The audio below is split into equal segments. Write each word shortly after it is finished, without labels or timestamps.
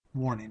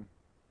Warning: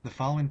 the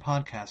following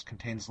podcast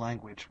contains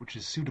language which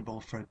is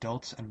suitable for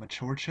adults and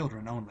mature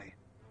children only.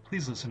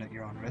 Please listen at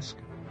your own risk.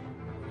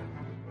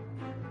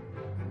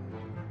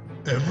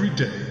 Every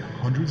day,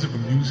 hundreds of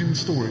amusing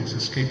stories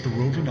escape the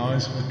roving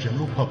eyes of the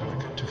general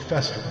public to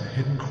fester in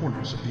hidden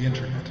corners of the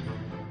internet.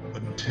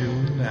 Until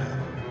now.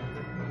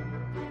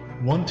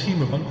 One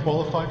team of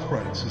unqualified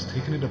friends has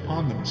taken it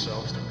upon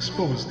themselves to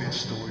expose these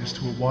stories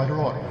to a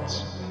wider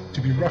audience, to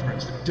be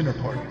referenced at dinner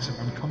parties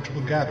and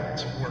uncomfortable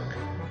gatherings at work.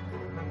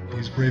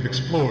 These brave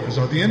explorers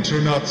are the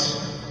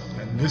Internuts,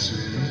 and this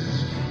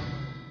is...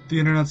 The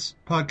Internuts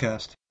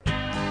Podcast.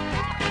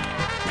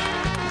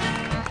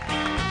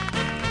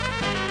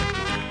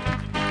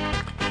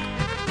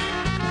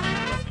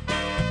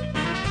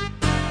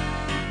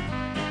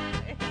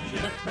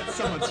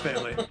 Someone's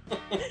family.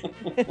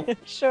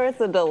 Sure,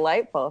 it's a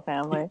delightful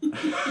family.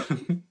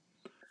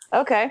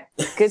 Okay,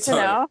 good to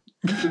know.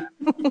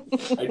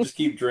 I just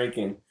keep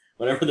drinking.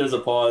 Whenever there's a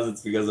pause,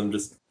 it's because I'm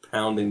just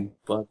pounding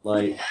Bud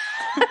Light.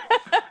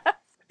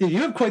 Yeah, you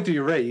have quite the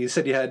array. You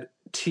said you had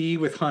tea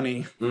with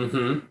honey,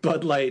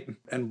 Bud Light,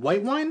 and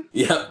white wine?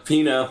 Yep,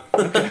 Pinot.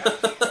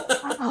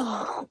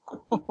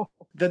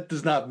 That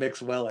does not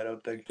mix well, I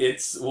don't think.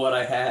 It's what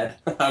I had.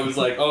 I was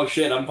like, oh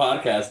shit, I'm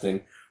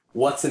podcasting.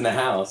 What's in the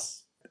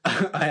house?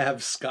 I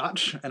have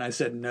scotch, and I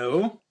said,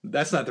 no,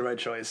 that's not the right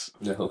choice.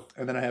 No.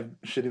 And then I have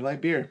shitty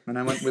light beer, and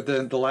I went with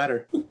the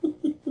latter.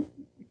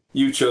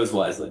 You chose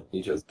wisely.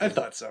 You chose. I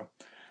thought so.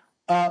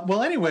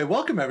 Well, anyway,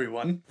 welcome,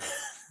 everyone.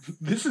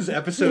 This is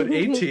episode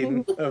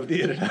 18 of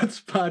the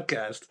Internuts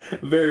podcast.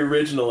 Very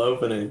original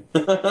opening.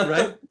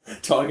 Right?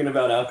 Talking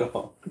about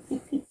alcohol.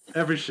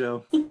 Every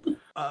show.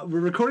 We're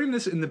recording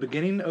this in the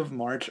beginning of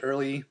March,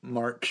 early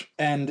March,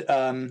 and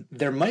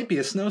there might be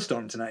a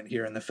snowstorm tonight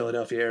here in the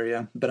Philadelphia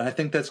area, but I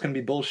think that's going to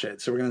be bullshit,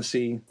 so we're going to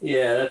see...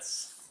 Yeah,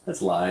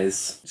 that's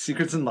lies.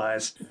 Secrets and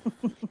lies.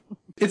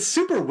 It's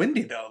super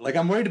windy, though. Like,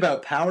 I'm worried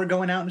about power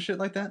going out and shit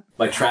like that.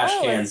 My trash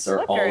cans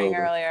are all over.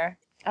 Earlier.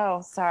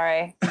 Oh,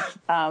 sorry.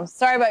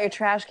 Sorry about your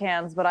trash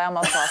cans, but I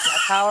almost lost my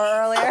power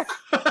earlier.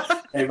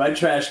 Hey, my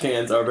trash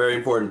cans are very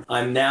important.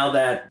 I'm now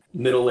that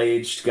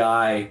middle-aged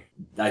guy.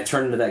 I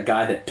turned into that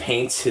guy that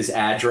paints his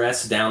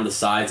address down the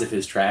sides of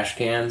his trash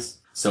cans.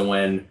 So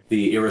when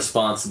the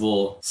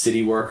irresponsible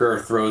city worker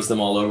throws them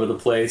all over the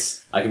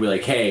place, I can be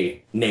like,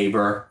 hey,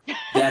 neighbor,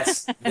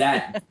 that's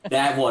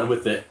that one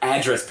with the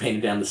address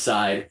painted down the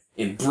side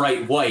in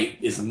bright white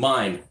is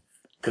mine,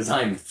 because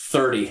I'm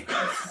 30.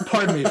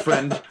 Pardon me,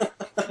 friend.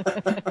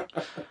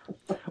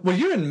 Well,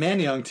 you're in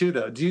Manayong too,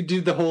 though. Do you do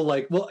the whole,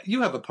 like, well,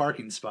 you have a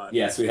parking spot.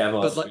 Yes, we have.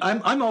 But like,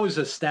 I'm always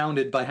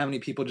astounded by how many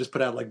people just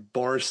put out like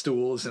bar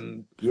stools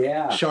and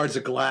shards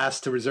of glass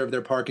to reserve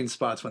their parking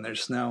spots when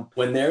there's snow.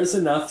 When there's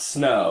enough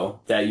snow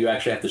that you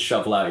actually have to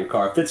shovel out your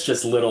car, if it's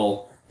just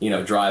little,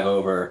 drive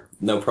over,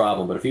 no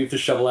problem. But if you have to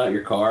shovel out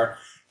your car,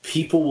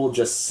 people will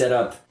just set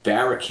up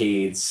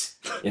barricades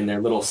in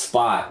their little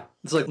spot.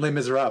 It's like Les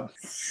Miserables.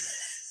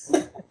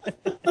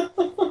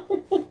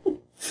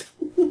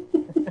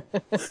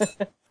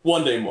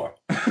 One day more.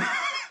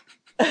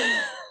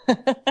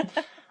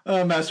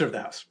 Master of the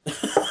house.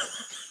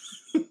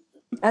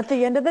 At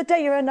the end of the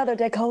day, you're another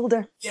day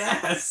colder.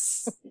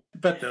 Yes.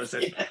 Bet knows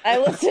it. I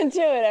listen to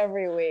it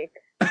every week.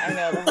 I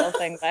know the whole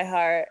thing by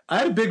heart. I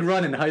had a big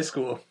run in high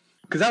school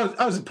because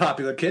I was a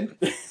popular kid.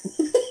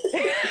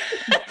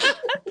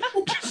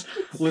 Just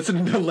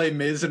listening to Les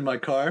Mis in my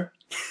car.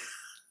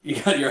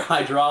 You got your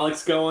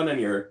hydraulics going and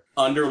your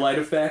underlight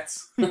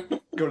effects.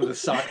 Go to the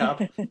sock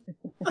hop.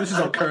 This is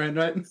all current,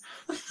 right? Is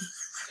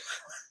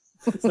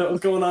that what's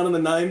going on in the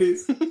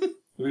 90s?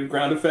 We have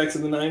ground effects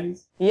in the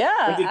 90s?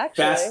 Yeah, When did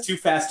actually. Too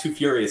Fast, Too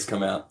Furious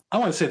come out? I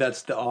want to say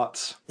that's the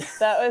aughts.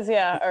 That was,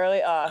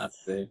 early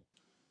aughts.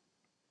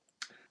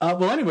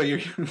 Well, anyway,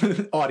 you're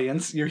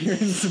audience, you're hearing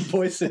some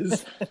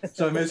voices,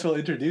 so I may as well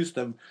introduce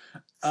them.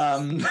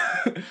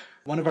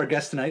 One of our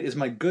guests tonight is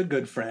my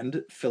good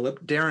friend,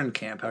 Philip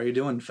Derenkamp. How are you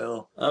doing,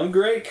 Phil? I'm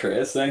great,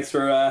 Chris. Thanks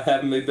for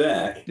having me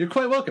back. You're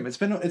quite welcome. It's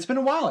been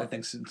a while, I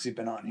think, since you've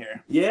been on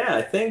here. Yeah,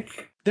 I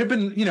think There've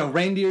been,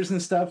 reindeers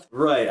and stuff.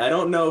 right. I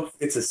don't know if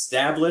it's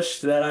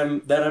established that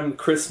I'm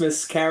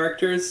Christmas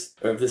characters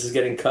or if this is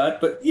getting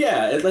cut, but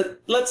yeah,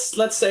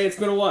 let's say it's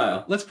been a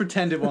while. Let's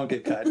pretend it won't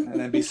get cut and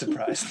then be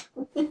surprised.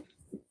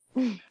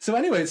 So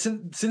anyway,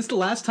 since the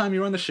last time you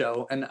were on the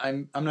show, and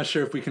I'm not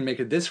sure if we can make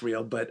it this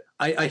real, but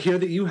I hear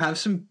that you have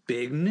some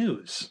big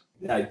news.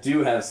 I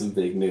do have some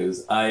big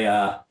news.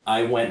 I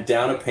went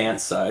down a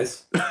pant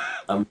size.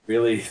 I'm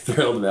really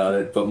thrilled about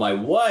it, but my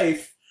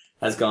wife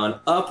has gone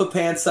up a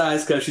pant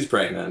size because she's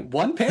pregnant.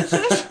 One pant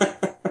size?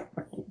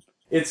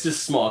 It's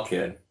just small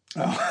kid.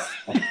 Oh.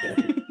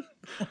 Okay.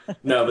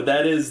 No, but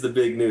that is the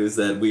big news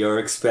that we are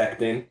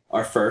expecting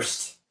our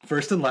first.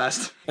 First and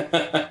last.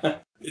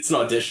 It's an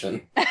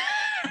audition.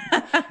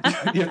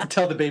 You have to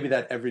tell the baby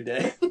that every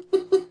day.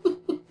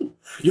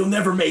 You'll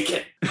never make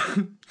it.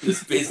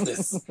 This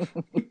business.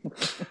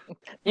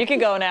 You can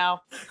go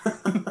now.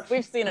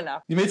 We've seen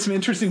enough. You made some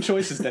interesting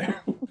choices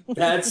there.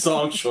 Bad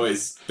song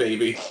choice,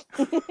 baby.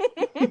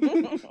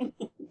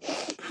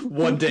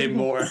 One day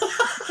more.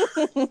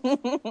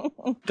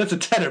 That's a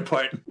tenor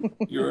part.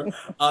 You're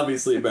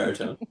obviously a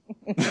baritone.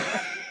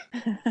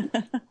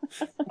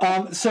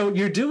 So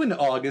you're due in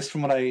August,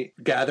 from what I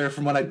gather,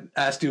 from what I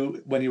asked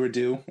you when you were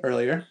due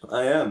earlier.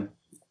 I am.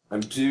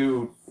 I'm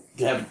due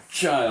to have a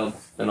child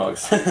in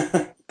August.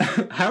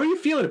 How are you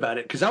feeling about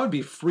it? Because I would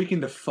be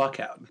freaking the fuck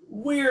out.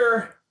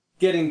 We're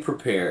getting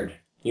prepared.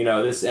 You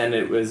know, and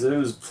it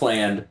was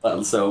planned,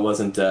 so it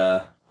wasn't,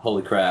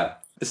 holy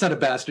crap. It's not a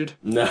bastard.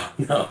 No,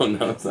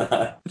 it's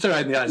not. It's all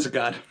right in the eyes of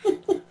God.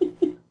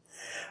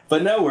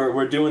 But no,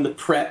 we're doing the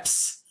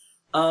preps.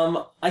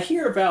 I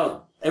hear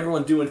about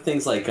everyone doing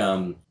things like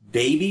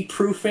baby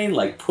proofing,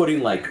 like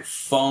putting like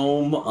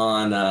foam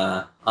on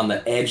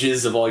the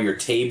edges of all your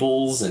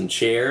tables and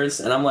chairs,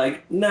 and I'm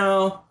like,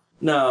 no.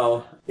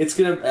 I'm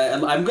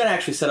gonna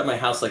actually set up my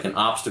house like an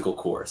obstacle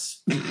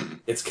course.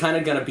 It's kind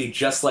of gonna be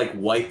just like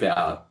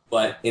Wipeout,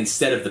 but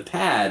instead of the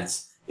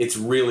pads, it's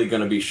really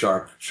gonna be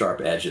sharp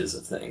edges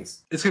of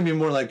things. It's gonna be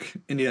more like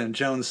Indiana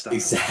Jones style.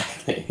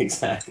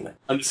 Exactly.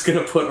 I'm just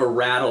gonna put a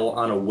rattle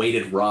on a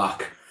weighted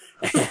rock,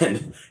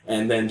 and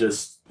then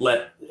just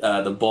let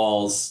the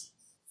balls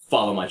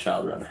follow my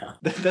child around the house.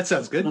 That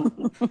sounds good.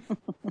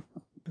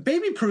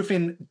 Baby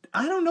proofing,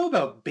 I don't know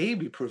about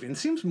baby proofing. It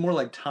seems more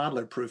like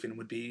toddler proofing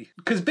would be,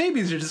 because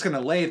babies are just going to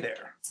lay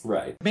there.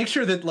 Right. Make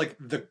sure that like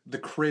the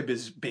crib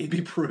is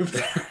baby proof.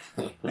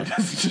 It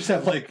doesn't just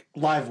have like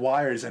live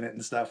wires in it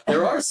and stuff.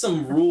 There are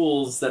some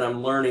rules that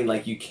I'm learning,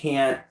 like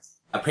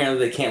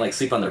apparently they can't like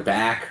sleep on their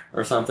back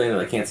or something, or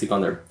they can't sleep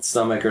on their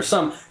stomach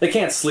they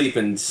can't sleep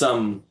in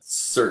some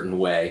certain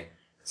way.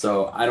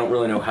 So I don't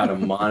really know how to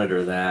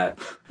monitor that.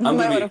 I'm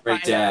going to be a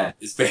great dad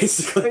is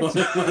basically what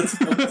it comes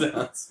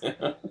down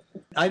to.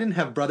 I didn't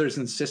have brothers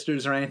and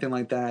sisters or anything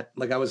like that.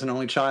 Like I was an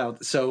only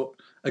child. So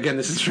again,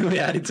 this is really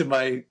adding to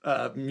my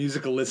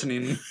musical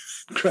listening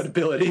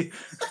credibility.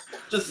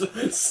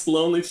 Just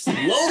slowly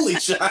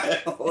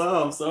child.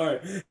 Oh, I'm sorry.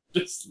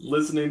 Just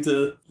listening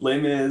to Les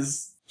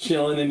Mis,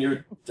 chilling in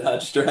your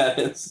Dodge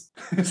Stratus.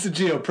 It's a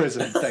Geo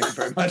prison. Thank you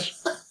very much.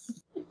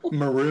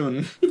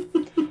 Maroon.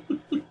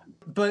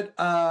 But,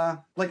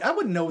 like, I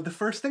wouldn't know the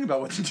first thing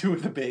about what to do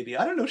with a baby.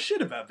 I don't know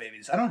shit about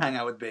babies. I don't hang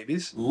out with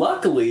babies.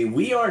 Luckily,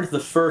 we aren't the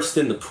first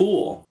in the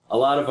pool. A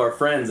lot of our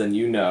friends, and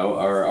you know,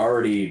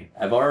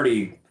 have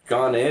already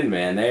gone in,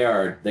 man.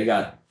 They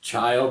got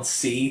child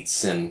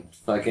seats and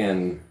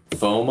fucking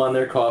foam on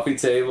their coffee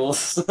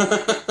tables.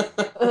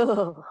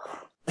 Ugh.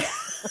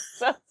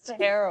 That's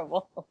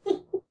terrible.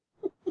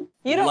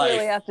 You don't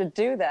really have to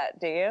do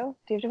that, do you?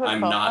 Do you have to put I'm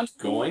foam not on?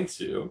 going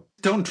to.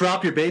 Don't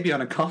drop your baby on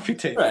a coffee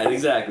table. Right,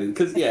 exactly.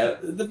 Because, yeah,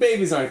 the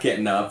babies aren't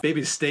getting up.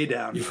 Babies stay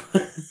down.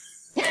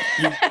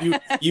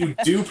 You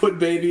do put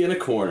baby in a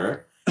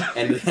corner,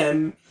 and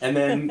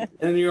then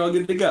you're all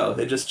good to go.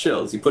 It just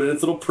chills. You put it in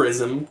its little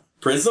prison.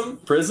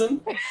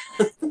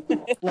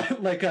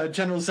 like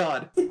General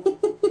Zod.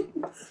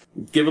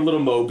 Give it a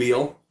little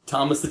mobile,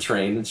 Thomas the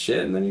Train and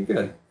shit, and then you're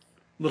good.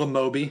 Little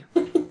Moby.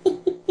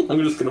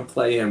 I'm just gonna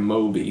play him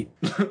Moby.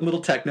 Little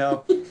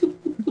techno.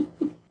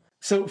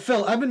 So,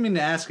 Phil, I've been meaning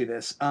to ask you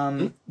this.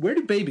 Where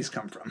do babies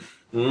come from?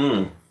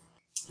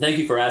 Thank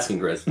you for asking,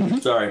 Chris.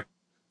 Sorry.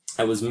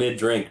 I was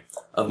mid-drink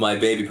of my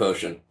baby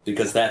potion,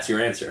 because that's your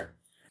answer.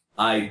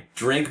 I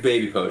drink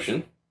baby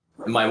potion,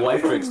 my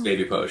wife drinks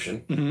baby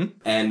potion,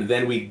 and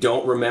then we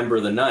don't remember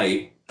the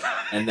night,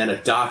 and then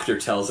a doctor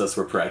tells us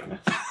we're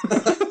pregnant.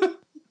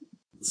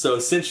 So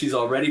since she's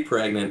already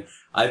pregnant,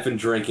 I've been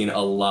drinking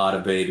a lot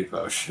of baby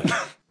potion.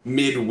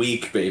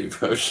 Midweek baby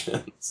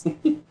potions.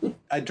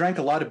 I drank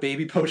a lot of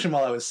baby potion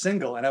while I was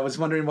single, and I was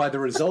wondering why the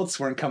results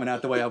weren't coming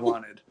out the way I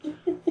wanted.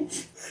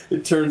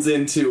 It turns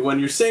into, when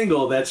you're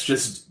single, that's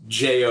just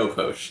J.O.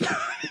 potion.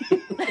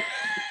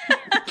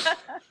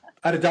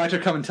 I had a doctor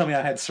come and tell me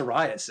I had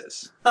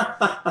psoriasis.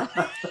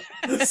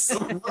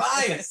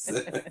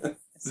 Psoriasis?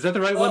 Is that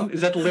the right one?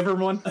 Is that the liver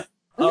one?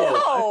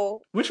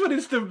 No. Which one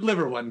is the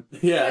liver one?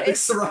 Yeah, I think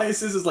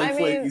psoriasis is like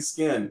flaky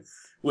skin,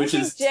 which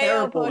is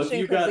terrible if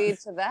you got lead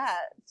to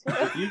that.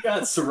 if you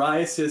got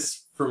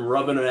psoriasis from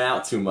rubbing it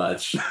out too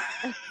much.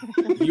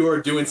 You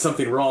are doing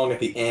something wrong at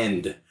the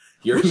end.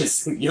 You're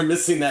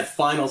missing that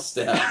final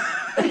step.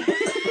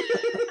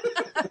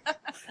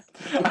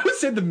 I would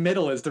say the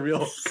middle is the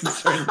real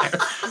concern there.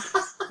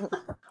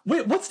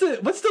 Wait, what's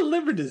the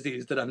liver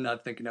disease that I'm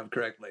not thinking of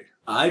correctly?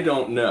 I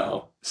don't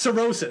know.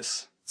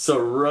 Cirrhosis.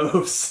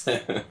 Cirrhosis.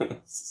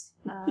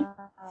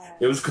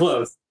 It was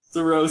close.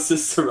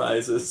 Cirrhosis,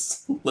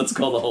 psoriasis. Let's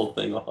call the whole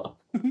thing off.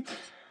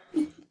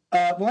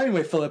 Well,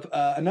 anyway, Philip,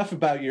 enough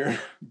about your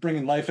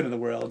bringing life into the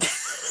world.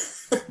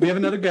 We have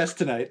another guest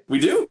tonight. We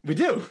do? We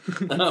do.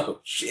 Oh,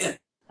 shit.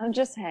 I'm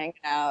just hanging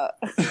out.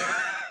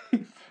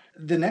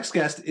 The next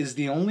guest is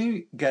the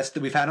only guest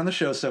that we've had on the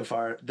show so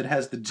far that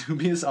has the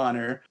dubious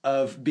honor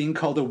of being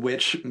called a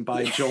witch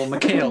by Joel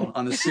McHale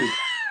on The Soup.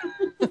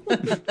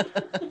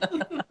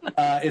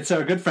 It's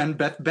our good friend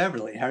Beth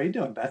Beverly. How are you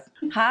doing, Beth?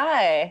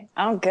 Hi.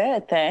 I'm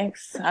good,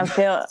 thanks. I'm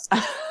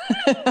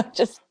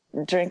just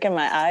drinking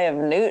my eye of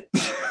newt.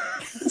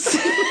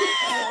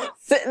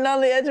 Sitting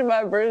on the edge of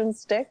my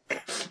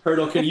broomstick.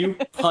 Hurdle, can you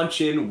punch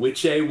in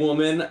Witch A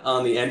Woman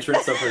on the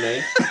entrance of her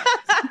name?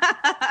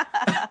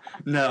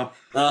 No.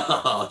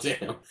 Oh,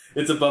 damn.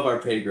 It's above our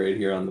pay grade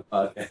here on the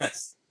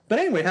podcast. But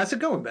anyway, how's it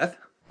going, Beth?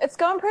 It's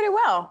going pretty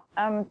well.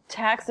 I'm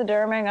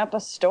taxiderming up a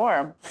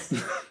storm.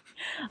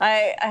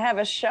 I have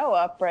a show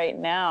up right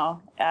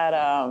now at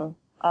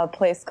a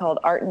place called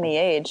Art in the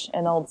Age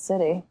in Old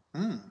City.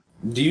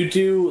 Do you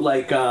do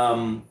like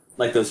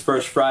those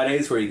first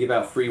Fridays where you give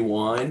out free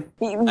wine?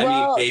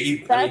 Well,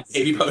 baby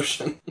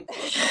potion.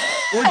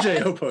 Or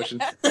J.O. potion.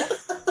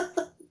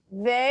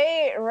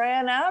 They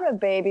ran out of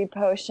baby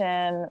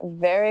potion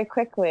very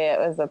quickly. It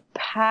was a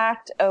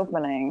packed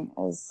opening.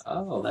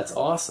 Oh, that's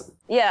awesome.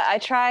 Yeah, I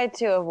try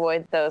to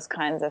avoid those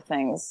kinds of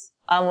things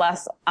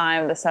unless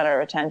I'm the center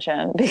of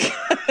attention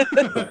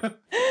because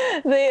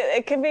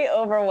it can be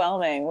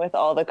overwhelming with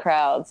all the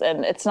crowds.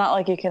 And it's not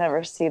like you can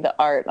ever see the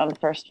art on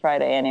First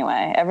Friday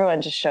anyway.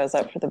 Everyone just shows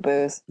up for the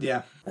booze.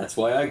 Yeah. That's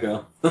why I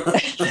go.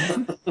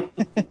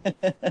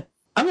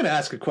 I'm going to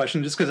ask a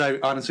question just because I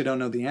honestly don't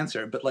know the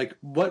answer, but like,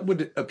 what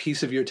would a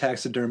piece of your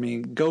taxidermy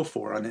go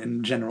for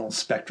in general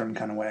spectrum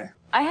kind of way?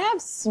 I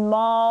have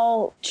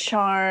small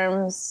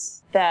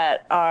charms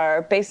that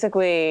are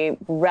basically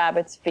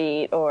rabbit's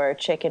feet or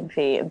chicken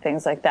feet and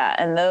things like that.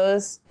 And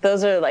those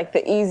are like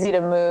the easy to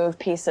move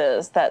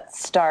pieces that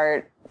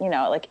start,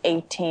 like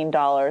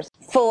 $18.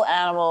 Full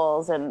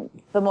animals and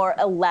the more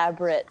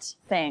elaborate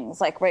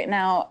things. Like right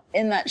now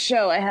in that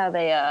show, I have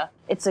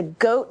it's a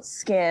goat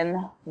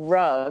skin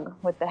rug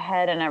with the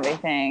head and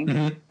everything.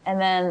 Mm-hmm.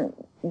 And then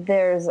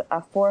there's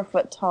a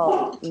 4-foot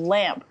tall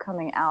lamp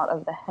coming out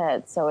of the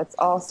head. So it's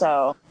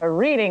also a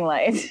reading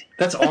light.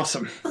 That's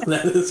awesome.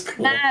 That is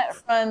cool. That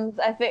runs,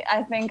 I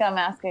think I'm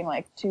asking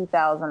like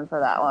 $2,000 for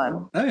that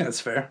one. I think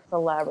that's fair. It's an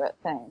elaborate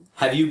thing.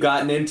 Have you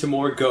gotten into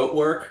more goat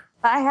work?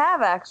 I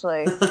have,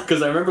 actually.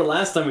 Because I remember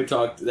last time we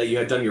talked that you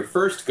had done your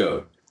first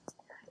goat.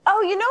 Oh,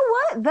 you know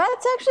what?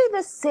 That's actually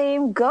the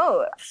same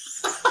goat.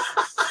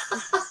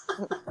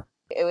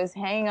 It was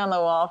hanging on the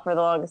wall for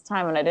the longest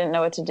time, and I didn't know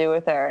what to do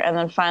with her. And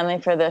then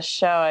finally for this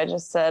show, I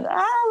just said,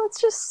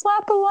 let's just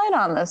slap a light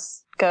on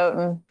this goat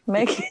and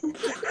make it...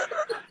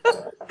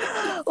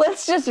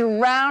 Let's just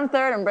round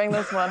third and bring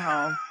this one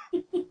home.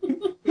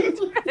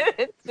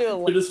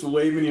 They're just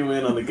waving you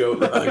in on the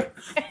goat rug.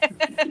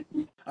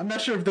 I'm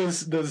not sure if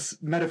those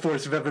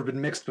metaphors have ever been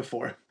mixed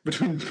before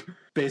between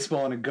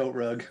baseball and a goat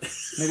rug.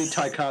 Maybe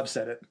Ty Cobb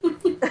said it.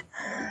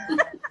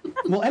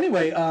 Well,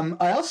 anyway,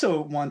 I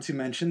also want to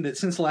mention that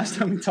since the last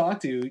time we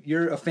talked to you,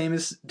 you're a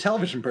famous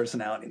television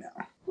personality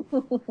now.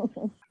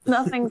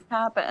 Nothing's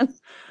happened.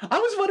 I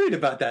was wondering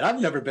about that.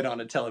 I've never been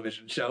on a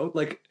television show.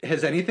 Like,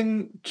 has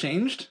anything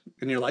changed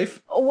in your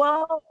life?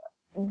 Well,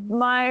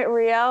 my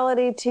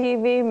reality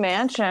TV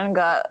mansion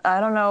I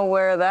don't know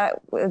where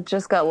it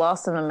just got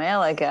lost in the mail,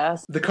 I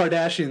guess. The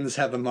Kardashians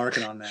have a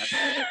market on that.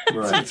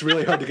 Right. So it's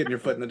really hard to get your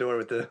foot in the door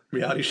with the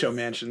reality show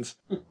mansions.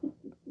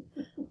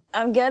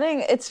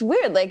 It's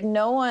weird, like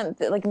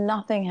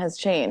nothing has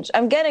changed.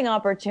 I'm getting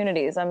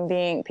opportunities.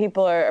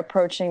 People are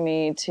approaching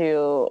me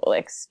to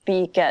like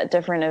speak at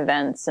different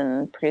events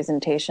and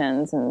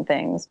presentations and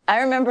things. I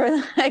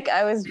remember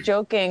I was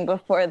joking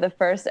before the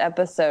first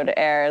episode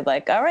aired,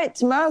 like, all right,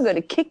 tomorrow I'm going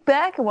to kick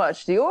back and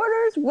watch the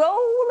orders roll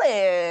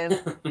in.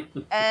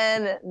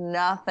 And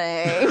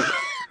nothing.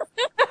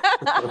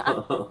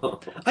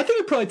 I think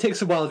it probably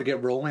takes a while to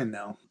get rolling,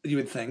 though, you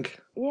would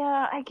think.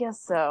 Yeah, I guess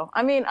so.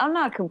 I mean, I'm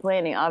not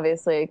complaining,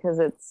 obviously, because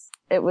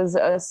it was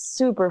a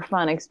super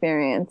fun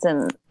experience,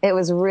 and it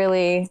was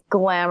really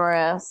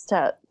glamorous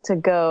to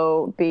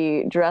go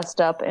be dressed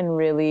up in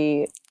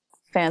really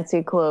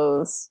fancy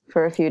clothes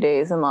for a few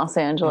days in Los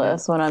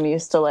Angeles when I'm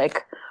used to,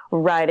 like,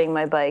 riding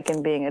my bike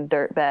and being a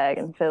dirtbag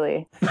in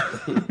Philly.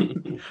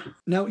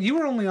 Now, you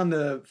were only on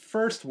the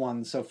first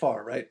one so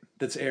far, right?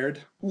 That's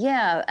aired?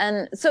 Yeah,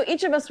 and so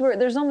each of us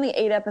there's only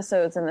 8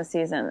 episodes in the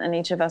season, and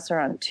each of us are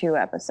on 2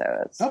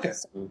 episodes. Okay.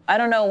 So I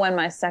don't know when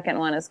my second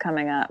one is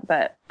coming up,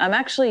 but I'm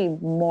actually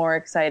more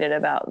excited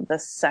about the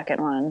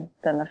second one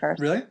than the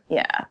first. Really?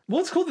 Yeah. Well,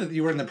 it's cool that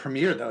you were in the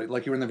premiere, though.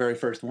 Like, you were in the very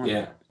first one.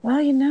 Yeah. Well,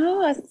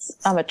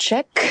 I'm a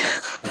chick.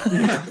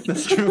 Yeah,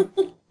 that's true.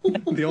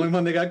 The only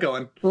one they got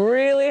going.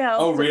 Really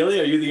helped. Oh, really?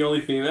 Are you the only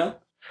female?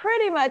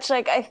 Pretty much.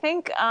 Like, I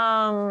think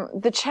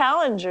the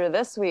challenger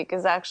this week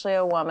is actually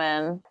a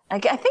woman. I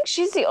think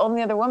she's the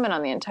only other woman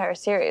on the entire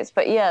series.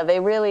 But yeah, they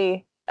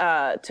really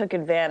took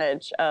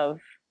advantage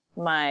of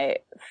my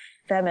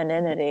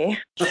femininity.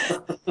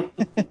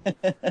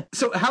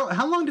 So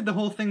how long did the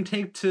whole thing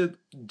take to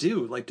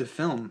do, like to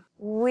film?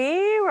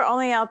 We were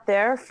only out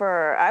there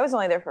I was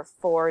only there for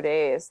 4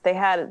 days.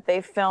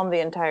 They filmed the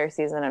entire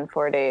season in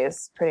 4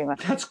 days, pretty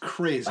much. That's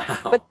crazy. Wow.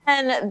 But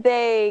then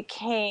they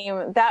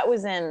came, that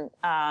was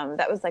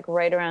like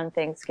right around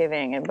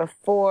Thanksgiving. And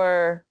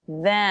before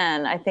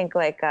then, I think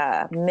like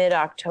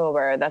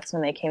mid-October, that's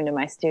when they came to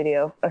my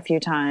studio a few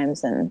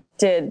times and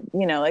did,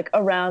 like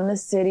around the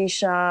city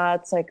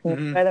shots, like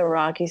by the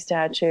Rocky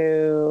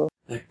statue.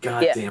 That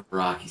goddamn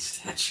Rocky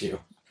statue.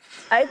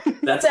 I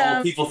That's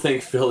all people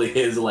think Philly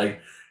is,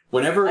 like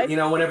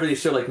Whenever they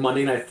show like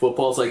Monday Night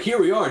Football, it's like, here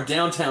we are in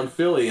downtown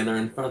Philly, and they're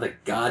in front of the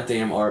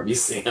goddamn art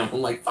museum.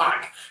 I'm like,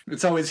 fuck.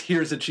 It's always,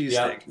 here's a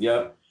cheesesteak.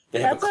 Yep.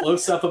 They have a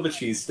close-up of a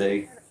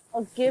cheesesteak.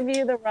 I'll give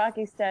you the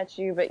Rocky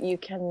statue, but you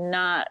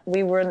cannot.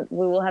 We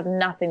will have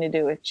nothing to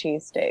do with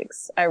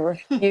cheesesteaks. I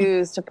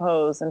refuse to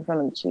pose in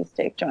front of the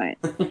cheesesteak joint.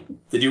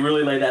 Did you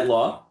really lay that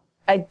law?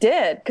 I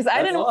did, because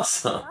I didn't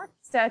awesome. want the Rocky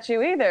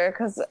statue either,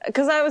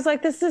 because I was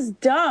like, this is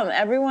dumb.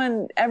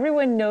 Everyone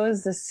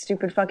knows this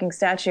stupid fucking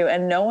statue,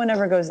 and no one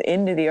ever goes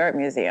into the art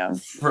museum.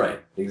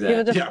 Right, exactly.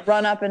 People just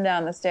run up and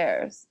down the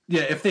stairs.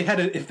 Yeah, if they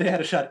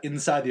had a shot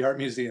inside the art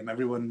museum,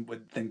 everyone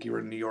would think you were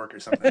in New York or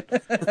something.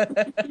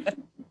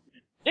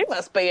 You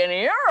must be in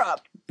Europe.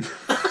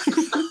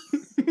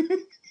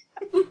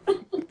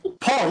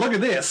 Paul, look at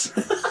this.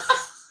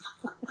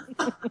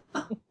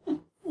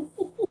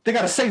 They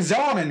got a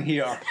Cezanne in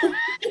here.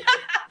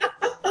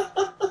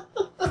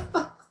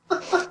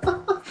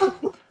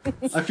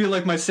 I feel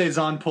like my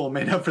Cezanne pull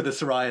made up for the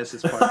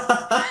psoriasis part.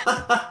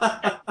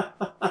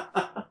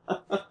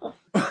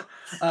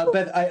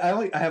 Beth,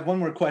 I have one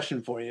more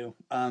question for you,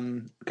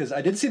 because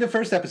I did see the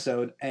first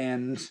episode,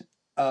 and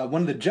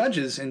one of the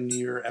judges in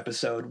your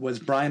episode was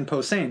Brian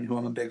Posehn, who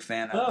I'm a big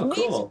fan of. Oh,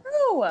 cool. Me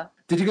too.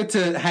 Did you get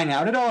to hang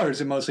out at all, or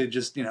is it mostly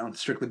just,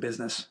 strictly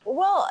business?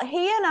 Well,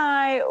 he and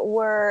I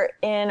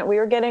we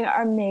were getting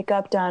our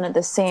makeup done at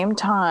the same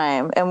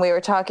time, and we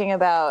were talking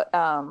about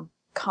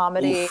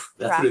comedy. Oof,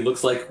 that's what he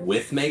looks like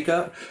with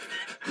makeup?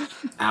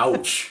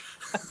 Ouch.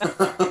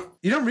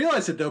 You don't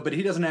realize it, though, but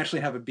he doesn't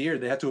actually have a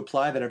beard. They have to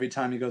apply that every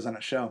time he goes on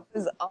a show. It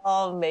was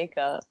all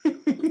makeup.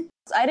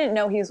 I didn't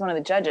know he was one of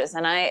the judges,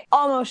 and I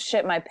almost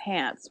shit my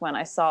pants when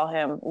I saw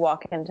him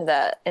walk into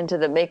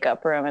the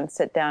makeup room and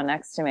sit down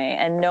next to me.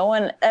 And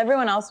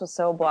everyone else was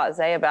so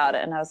blasé about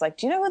it, and I was like,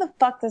 do you know who the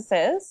fuck this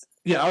is?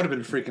 Yeah, I would have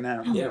been freaking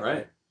out. Yeah,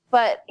 right.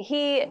 But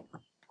I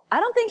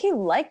don't think he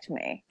liked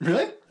me.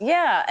 Really?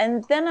 Yeah,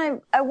 and then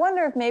I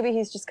wonder if maybe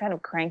he's just kind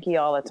of cranky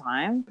all the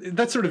time.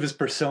 That's sort of his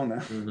persona.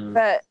 Mm-hmm.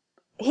 But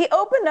he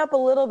opened up a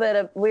little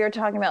bit we were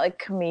talking about like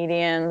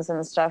comedians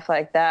and stuff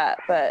like that,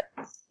 but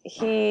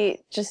he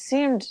just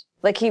seemed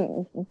like he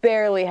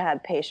barely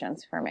had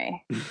patience for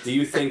me. Do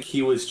you think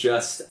he was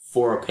just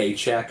for a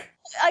paycheck?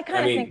 I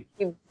think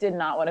he did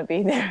not want to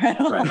be there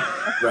at all.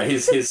 Right.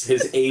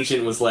 His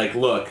agent was like,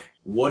 look,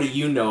 what do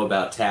you know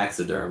about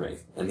taxidermy?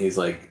 And he's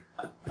like,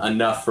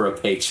 enough for a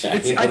paycheck.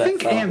 I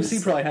think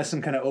AMC probably has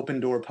some kind of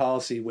open door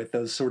policy with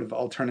those sort of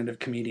alternative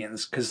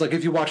comedians. Because like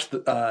if you watch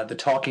the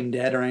Talking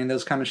Dead or any of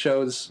those kind of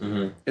shows,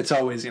 mm-hmm. It's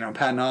always,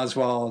 Patton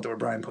Oswalt or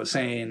Brian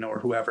Posehn or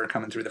whoever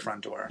coming through the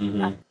front door.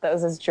 Mm-hmm. That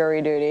was his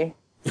jury duty.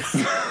 Is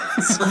it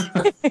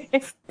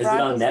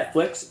on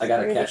Netflix? I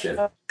gotta catch it.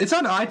 It's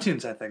on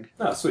iTunes, I think.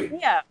 Oh, sweet.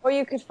 Yeah, or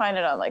you could find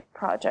it on like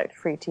Project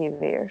Free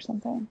TV or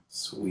something.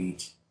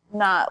 Sweet.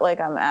 Not like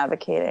I'm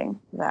advocating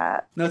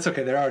that. No, it's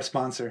okay. They're our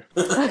sponsor.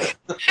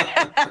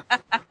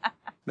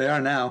 They are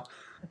now.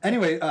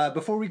 Anyway,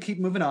 before we keep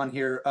moving on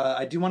here,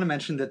 I do want to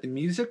mention that the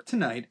music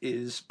tonight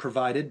is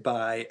provided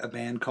by a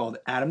band called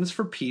Atoms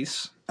for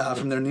Peace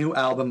from their new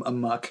album,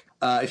 Amok.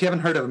 If you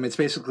haven't heard of them, it's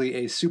basically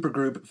a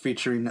supergroup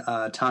featuring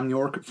Tom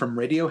York from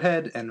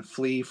Radiohead and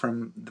Flea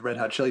from the Red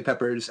Hot Chili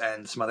Peppers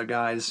and some other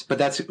guys. But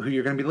that's who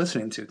you're going to be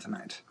listening to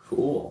tonight.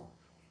 Cool.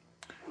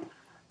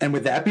 And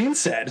with that being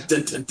said,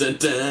 dun, dun, dun,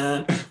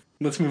 dun.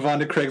 Let's move on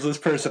to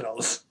Craigslist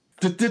Personals.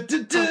 I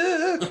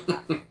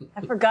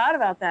forgot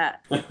about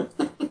that.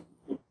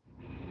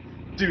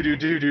 Do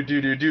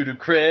Craigslist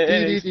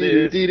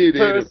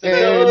Personals.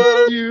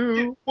 And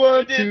you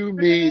want to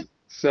meet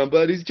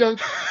somebody's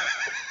junk.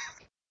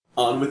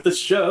 On with the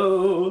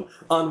show.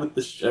 On with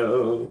the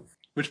show.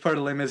 Which part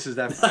of Les Mis is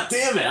that?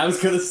 Damn it! I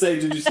was gonna say,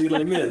 did you see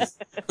Les Mis?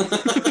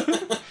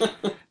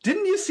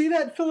 Didn't you see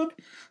that,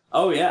 Philip?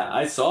 Oh yeah,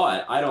 I saw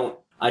it.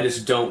 I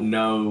just don't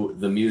know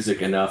the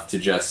music enough to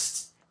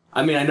just...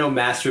 I mean, I know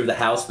Master of the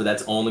House, but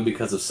that's only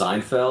because of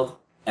Seinfeld.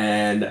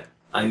 And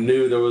I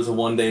knew there was a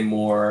One Day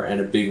More and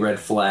a Big Red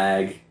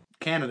Flag.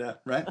 Canada,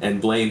 right? And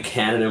Blame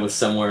Canada was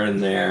somewhere in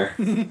there.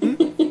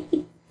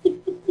 and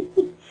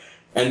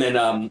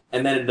then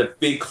the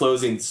big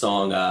closing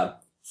song,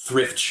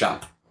 Thrift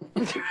Shop.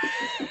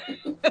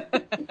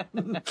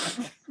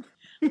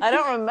 I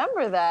don't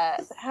remember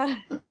that.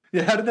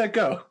 Yeah, how did that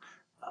go?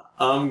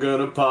 I'm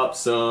gonna pop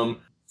some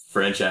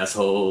French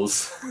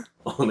assholes.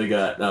 Only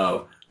got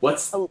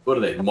what are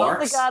they?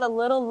 Marks? Only got a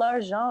little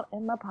l'argent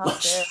in my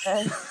pocket.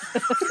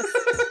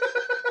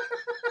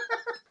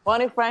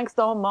 20 francs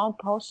dans mon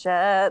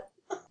pochette.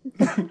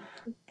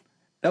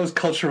 That was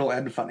cultural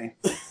and funny.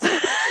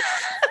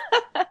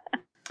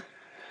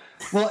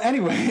 Well,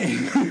 anyway,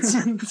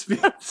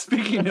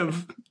 speaking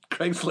of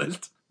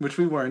Craigslist, which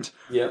we weren't.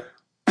 Yep.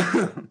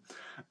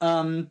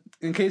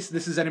 In case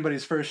this is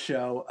anybody's first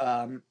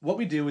show, what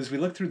we do is we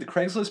look through the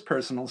Craigslist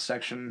Personal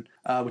section,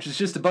 which is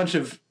just a bunch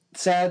of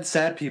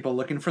sad people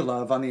looking for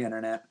love on the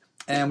internet.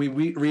 And we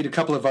read a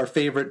couple of our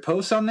favorite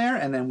posts on there,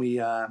 and then we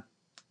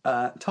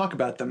talk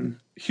about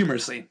them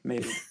humorously,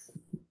 maybe.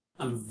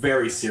 I'm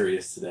very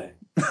serious today.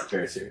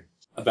 Very serious.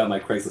 About my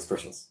Craigslist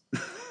Personals.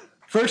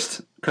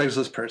 First,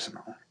 Craigslist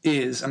Personal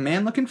is a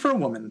man looking for a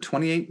woman,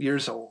 28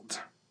 years old.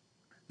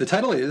 The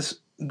title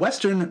is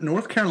Western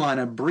North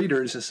Carolina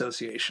Breeders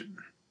Association.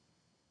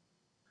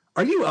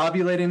 Are you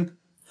ovulating?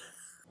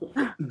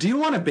 Do you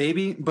want a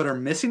baby but are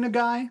missing a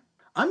guy?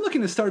 I'm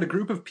looking to start a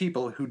group of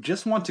people who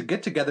just want to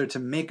get together to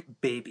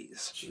make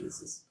babies.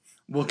 Jesus.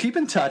 We'll keep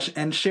in touch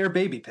and share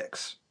baby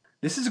pics.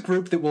 This is a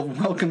group that will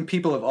welcome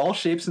people of all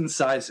shapes and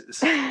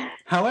sizes.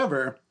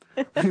 However,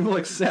 we will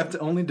accept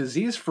only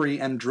disease-free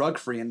and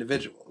drug-free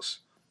individuals.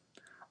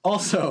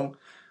 Also,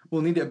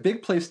 we'll need a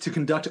big place to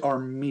conduct our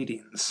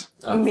meetings.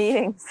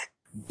 Meetings.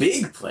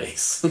 Big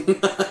place.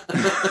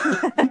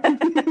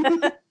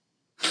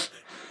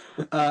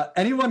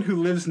 Anyone who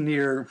lives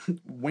near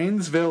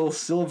Waynesville,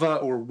 Silva,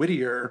 or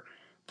Whittier,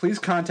 please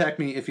contact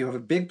me if you have a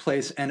big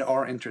place and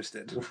are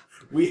interested.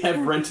 We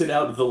have rented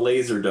out the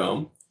Laser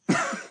Dome.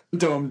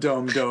 Dome.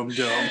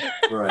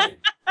 Right.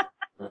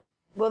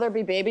 Will there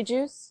be baby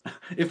juice?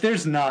 If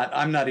there's not,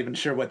 I'm not even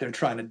sure what they're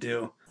trying to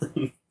do.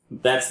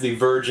 That's the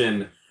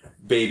virgin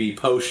baby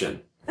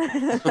potion.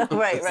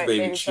 right,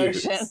 baby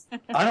juice.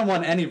 potion. I don't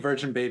want any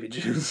virgin baby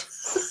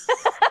juice.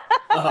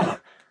 Oh,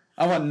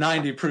 I want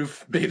 90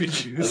 proof baby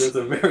juice. there's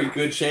a very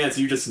good chance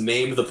you just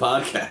named the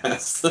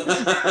podcast.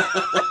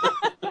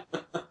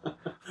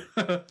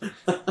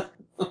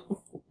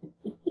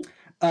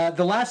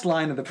 The last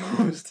line of the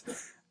post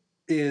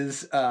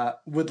is,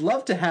 would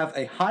love to have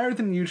a higher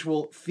than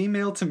usual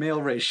female to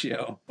male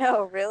ratio.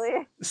 Oh,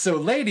 really? So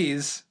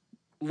ladies,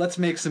 let's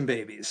make some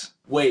babies.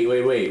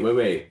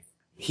 Wait.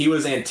 He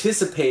was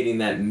anticipating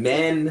that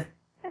men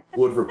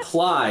would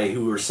reply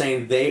who were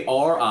saying they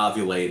are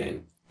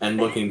ovulating and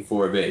looking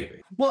for a baby.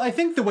 Well, I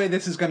think the way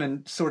this is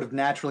going to sort of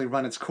naturally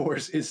run its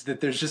course is that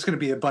there's just going to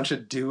be a bunch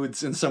of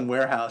dudes in some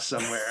warehouse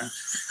somewhere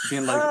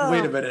being like,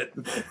 wait a minute.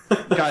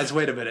 Guys,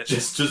 wait a minute.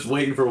 Just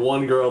waiting for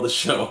one girl to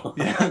show up.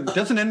 Yeah.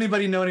 Doesn't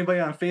anybody know anybody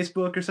on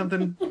Facebook or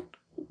something?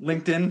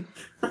 LinkedIn?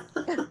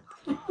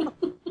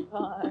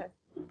 God.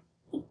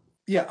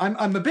 Yeah,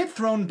 I'm a bit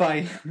thrown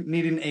by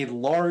needing a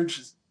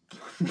large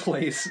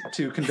place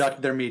to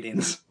conduct their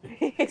meetings.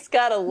 He's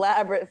got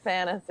elaborate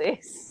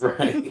fantasies.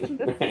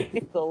 Right.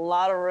 He's a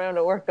lot of room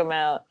to work them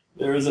out.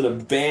 There is an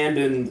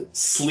abandoned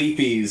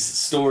Sleepy's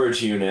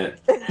storage unit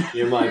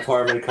in my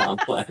apartment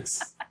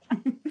complex.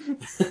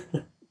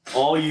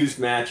 All used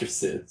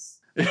mattresses.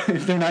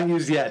 If they're not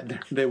used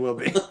yet, they will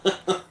be.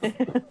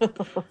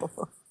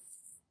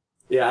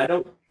 Yeah, I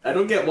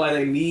don't get why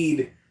they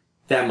need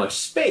that much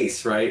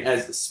space, right?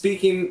 As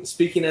speaking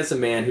as a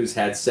man who's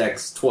had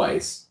sex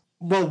twice.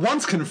 Well,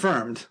 once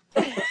confirmed.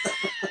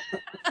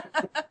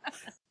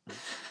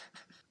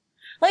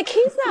 Like,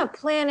 he's not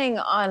planning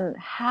on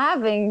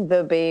having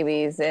the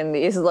babies in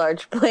these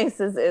large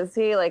places, is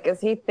he? Like, is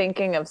he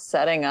thinking of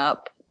setting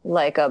up,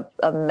 like, a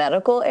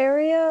medical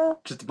area?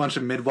 Just a bunch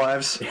of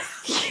midwives.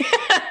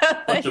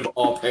 Yeah. Bunch of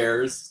au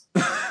pairs.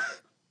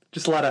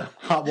 Just a lot of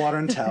hot water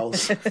and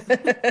towels.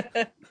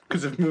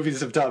 Because if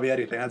movies have taught me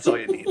anything, that's all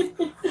you need.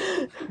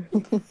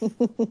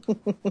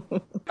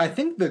 I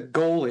think the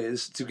goal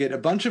is to get a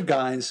bunch of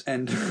guys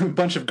and a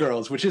bunch of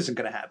girls, which isn't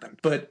going to happen.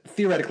 But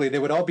theoretically, they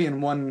would all be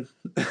in one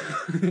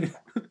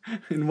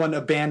in one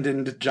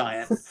abandoned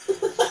giant.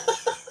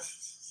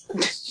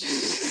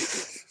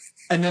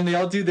 And then they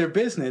all do their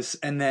business,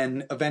 and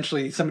then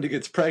eventually somebody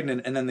gets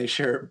pregnant, and then they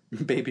share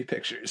baby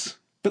pictures.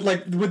 But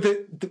like, would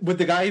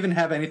the guy even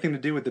have anything to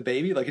do with the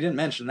baby? Like, he didn't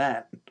mention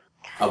that.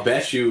 I'll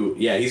bet you,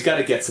 yeah, he's got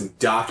to get some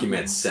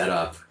documents set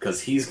up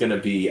because he's going to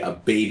be a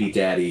baby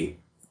daddy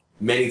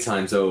many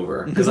times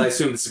over. Because I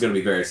assume this is going to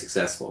be very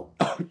successful.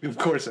 Oh, of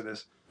course it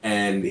is.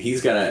 And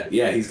he's got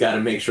to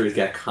make sure he's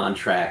got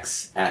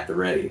contracts at the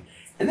ready.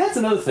 And that's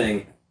another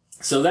thing.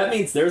 So that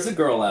means there's a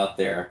girl out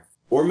there,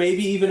 or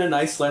maybe even a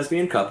nice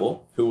lesbian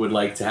couple who would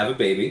like to have a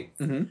baby.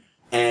 Mm-hmm.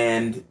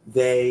 And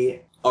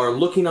they are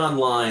looking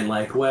online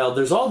like, well,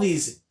 there's all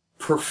these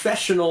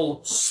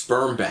professional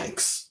sperm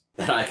banks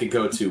that I could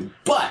go to,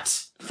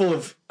 but full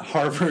of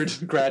Harvard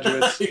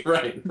graduates.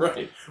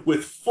 right.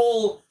 With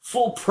full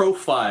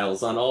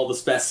profiles on all the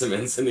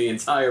specimens in the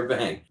entire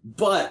bank.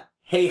 But,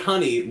 hey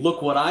honey,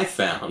 look what I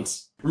found.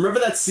 Remember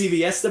that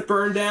CVS that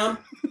burned down?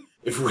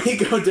 If we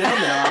go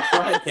down there on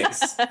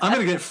Fridays, I'm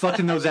going to get fucked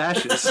in those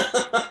ashes.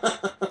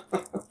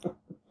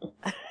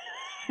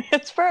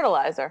 It's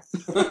fertilizer.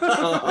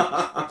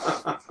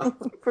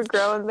 For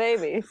growing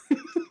babies.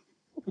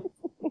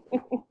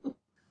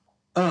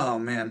 Oh,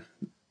 man.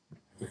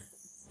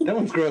 That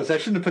one's gross. I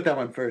shouldn't have put that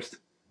one first.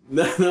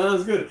 No, that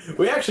was good.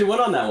 We actually went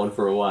on that one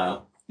for a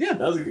while. Yeah.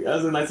 That was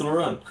a nice little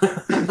run.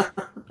 I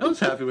was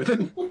happy with it.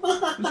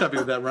 I was happy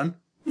with that run.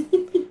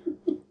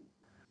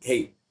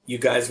 Hey, you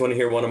guys want to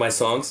hear one of my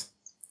songs?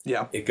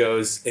 Yeah. It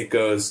goes...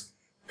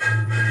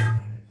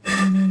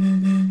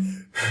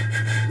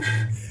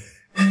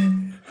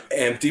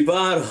 Empty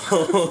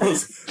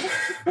bottles.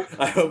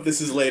 I hope this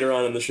is later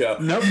on in the show.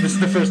 Nope, this is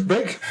the first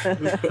break.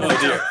 Oh,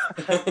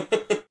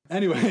 dear.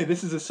 Anyway,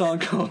 this is a song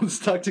called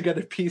Stuck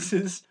Together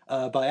Pieces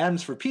by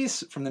Atoms for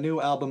Peace from the new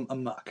album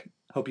Amok.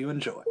 Hope you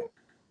enjoy.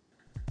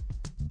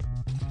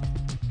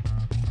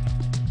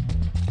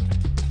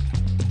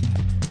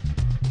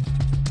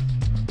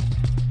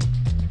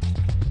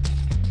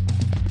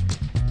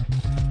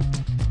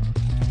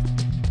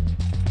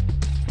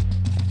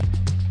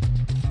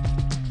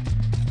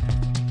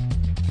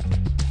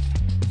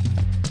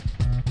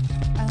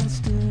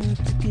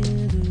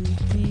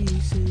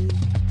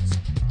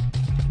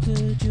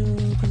 Could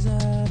you, 'cause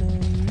I don't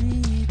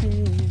need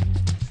this.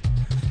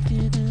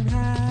 You can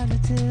hardly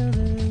tell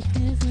the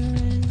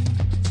difference.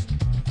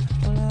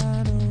 Well,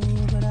 I know,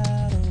 but I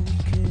don't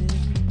care.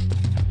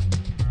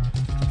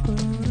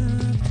 Grown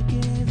up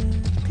together,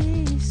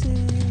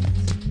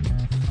 pieces.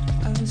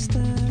 I was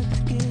stuck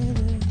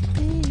together,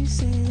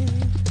 pieces.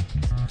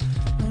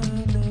 I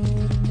know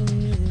the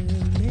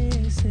little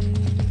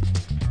message.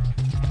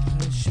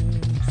 I sure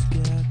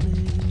got me.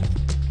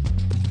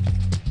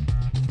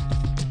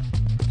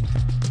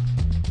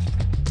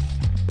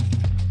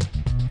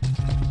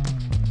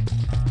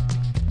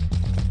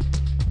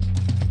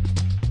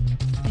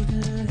 You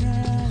could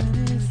have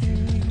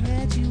anything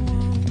that you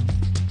want,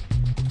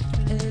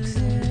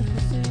 except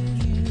the thing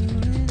you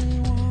really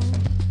want.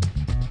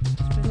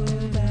 Go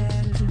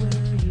back to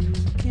where you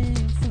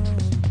came from.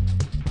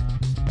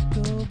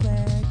 Go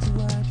back to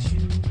what you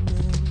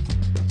know.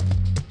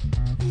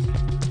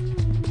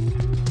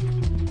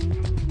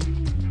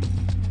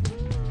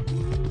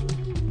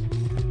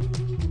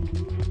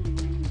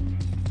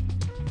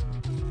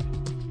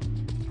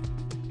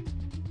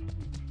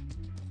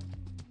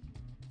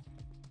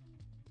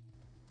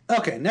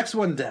 Okay, next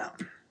one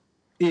down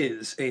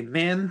is a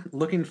man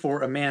looking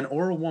for a man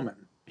or a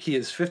woman. He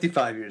is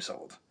 55 years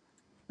old.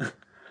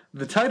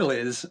 The title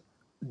is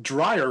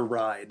Dryer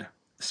Ride.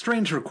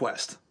 Strange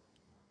request.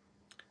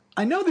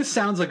 I know this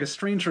sounds like a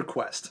strange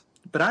request,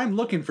 but I'm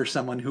looking for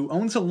someone who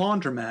owns a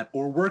laundromat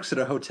or works at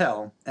a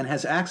hotel and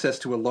has access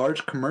to a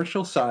large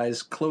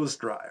commercial-size clothes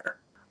dryer.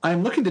 I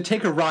am looking to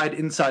take a ride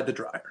inside the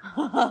dryer.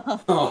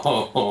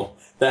 Oh,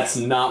 that's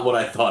not what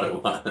I thought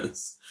it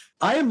was.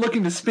 I am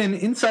looking to spin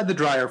inside the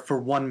dryer for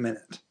 1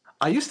 minute.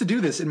 I used to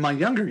do this in my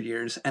younger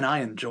years, and I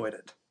enjoyed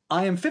it.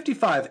 I am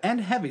 55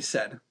 and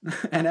heavyset,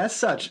 and as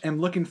such am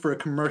looking for a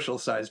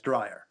commercial-sized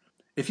dryer.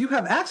 If you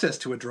have access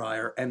to a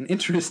dryer and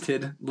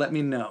interested, let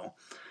me know.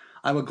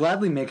 I will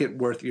gladly make it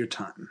worth your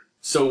time.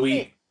 So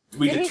we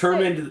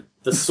determined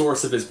the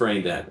source of his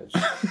brain damage.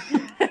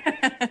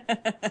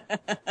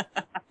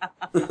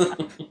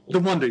 The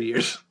Wonder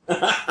Years.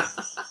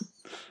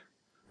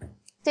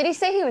 Did he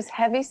say he was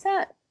heavy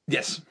set?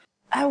 Yes.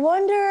 I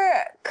wonder,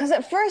 because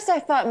at first I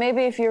thought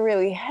maybe if you're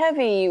really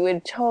heavy, you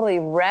would totally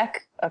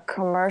wreck a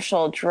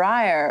commercial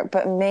dryer,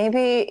 but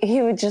maybe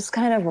he would just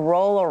kind of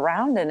roll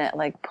around in it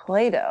like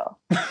Play-Doh.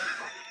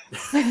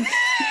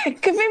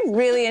 It could be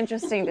really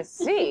interesting to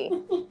see.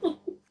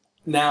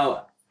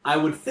 Now, I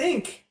would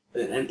think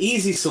an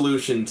easy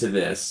solution to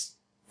this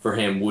for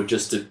him would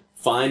just to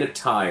find a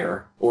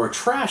tire or a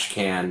trash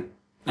can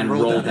and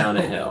roll down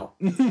a hill.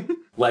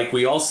 Like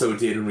we also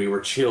did when we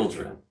were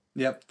children.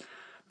 Yep.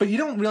 But you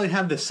don't really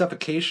have the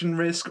suffocation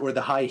risk or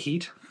the high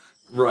heat.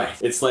 Right.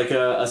 It's like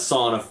a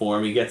sauna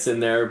form. He gets in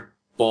there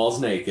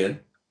balls naked.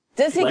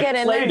 Does he like get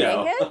in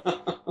Play-Doh. there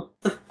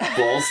naked?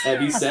 Balls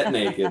heavy set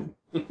naked.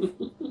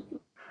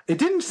 It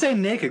didn't say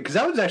naked, because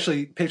I was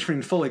actually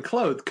picturing fully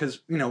clothed,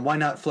 because, you know, why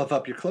not fluff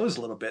up your clothes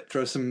a little bit?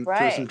 Throw some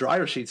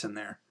dryer sheets in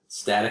there.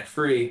 Static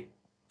free.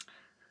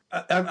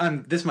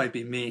 This might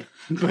be me,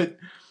 but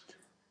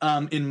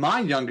in my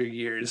younger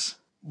years,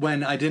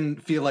 when I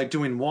didn't feel like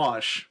doing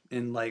wash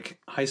in like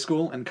high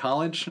school and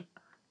college,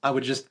 I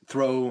would just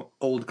throw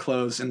old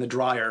clothes in the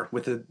dryer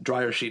with a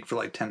dryer sheet for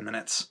like 10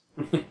 minutes.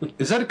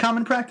 Is that a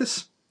common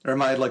practice? Or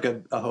am I like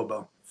a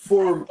hobo?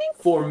 For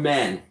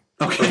men.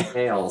 Okay. For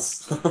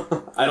males.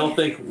 I don't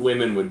think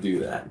women would do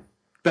that.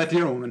 Beth,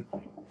 you're a woman.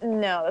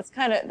 No,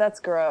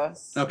 that's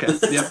gross. Okay,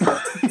 yep.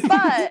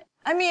 But,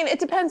 I mean, it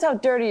depends how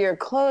dirty your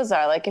clothes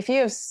are. Like, if you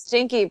have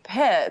stinky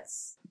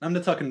pits... I'm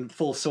not talking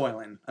full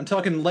soiling. I'm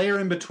talking layer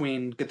in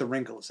between, get the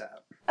wrinkles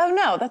out. Oh,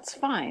 no, that's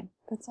fine.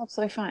 That's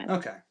absolutely fine.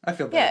 Okay, I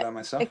feel better about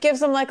myself. It gives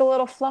them like a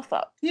little fluff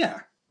up. Yeah,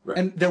 right.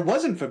 And there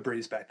wasn't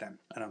Febreze back then,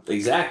 I don't think.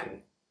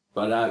 Exactly.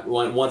 But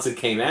once it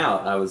came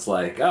out, I was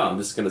like, oh, I'm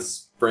just going to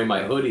spray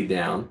my hoodie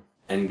down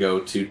and go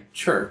to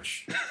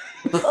church.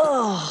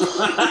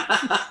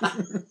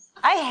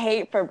 I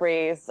hate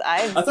Febreze.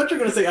 I thought you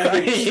were going to say I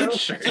hate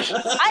church.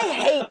 I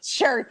hate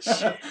church.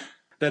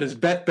 That is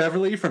Bette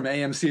Beverly from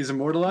AMC's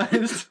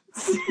Immortalized.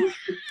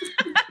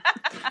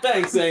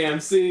 Thanks,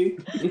 AMC.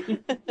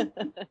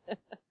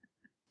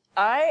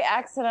 I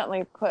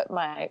accidentally put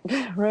my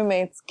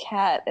roommate's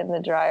cat in the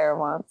dryer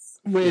once.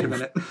 Wait a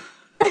minute.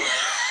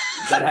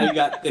 Is that how you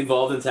got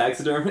involved in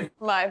taxidermy?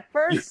 My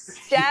first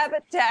stab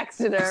at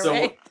taxidermy.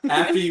 So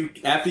after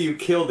you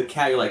kill the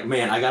cat, you're like,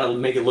 man, I gotta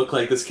make it look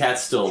like this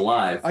cat's still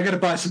alive. I gotta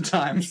buy some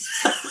time.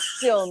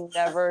 You'll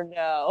never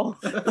know.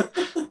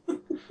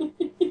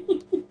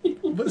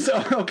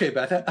 So, okay,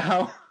 Beth,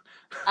 how?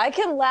 I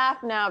can laugh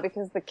now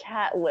because the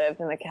cat lived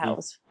and the cat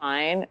was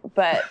fine,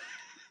 but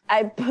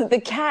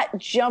the cat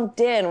jumped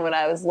in when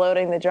I was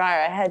loading the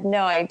dryer. I had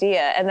no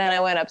idea. And then I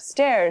went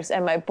upstairs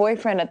and my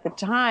boyfriend at the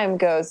time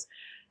goes,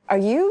 "Are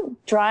you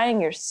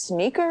drying your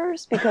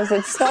sneakers? Because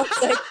it sounds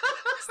like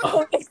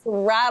something's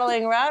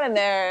rattling around in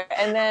there."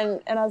 And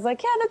I was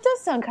like, "Yeah, that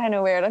does sound kind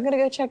of weird. I'm going to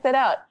go check that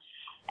out."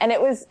 And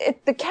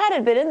the cat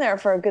had been in there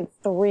for a good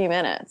 3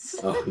 minutes.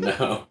 Oh,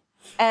 no.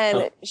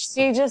 And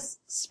she just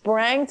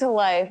sprang to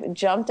life,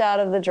 jumped out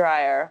of the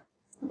dryer,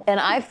 and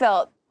I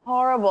felt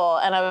horrible,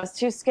 and I was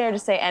too scared to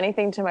say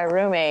anything to my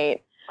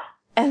roommate.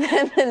 And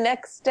then the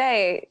next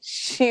day,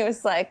 she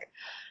was like,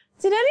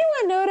 did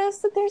anyone notice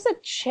that there's a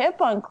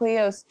chip on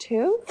Cleo's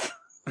tooth?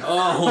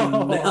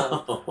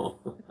 Oh,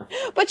 no.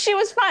 But she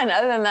was fine.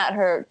 Other than that,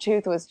 her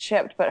tooth was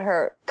chipped, but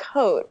her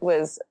coat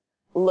was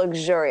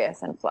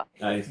luxurious and fluffy.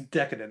 Nice.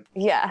 Decadent.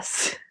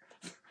 Yes.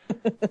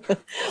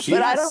 She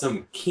But I has don't-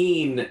 some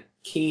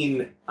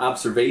keen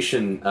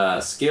observation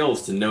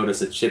skills to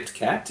notice a chipped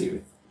cat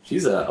tooth.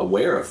 She's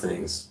aware of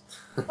things.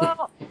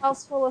 Well,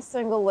 house full of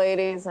single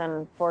ladies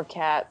and 4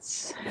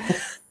 cats.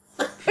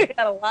 We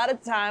got a lot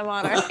of time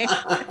on our hands.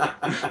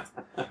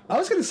 I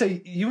was going to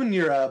say, you and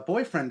your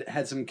boyfriend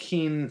had some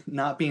keen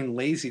not being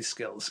lazy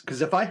skills,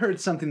 because if I heard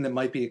something that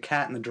might be a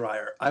cat in the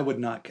dryer, I would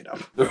not get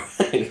up.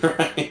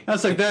 Right. I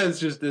was like, that is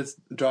just, it's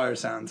dryer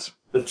sounds.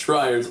 The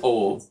dryer's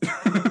old.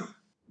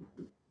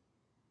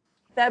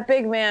 That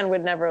big man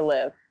would never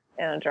live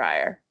in a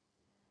dryer.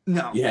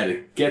 No. Yeah,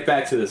 to get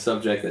back to the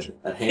subject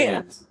at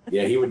hand.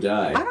 Yeah, he would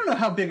die. I don't know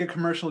how big a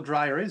commercial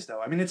dryer is, though.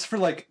 I mean, it's for,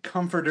 like,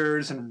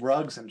 comforters and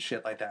rugs and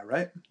shit like that,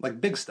 right?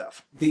 Like, big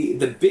stuff.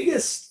 The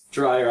biggest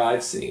dryer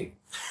I've seen.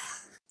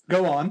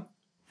 Go on.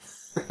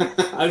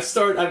 I've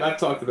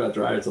talked about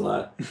dryers a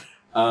lot.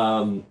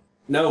 No,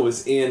 it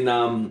was in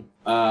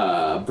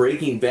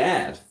Breaking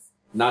Bad.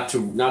 Not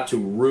to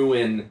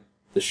ruin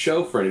the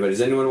show for anybody.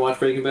 Does anyone watch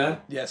Breaking Bad?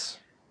 Yes.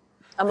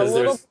 I'm a 'Cause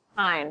little there's-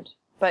 behind,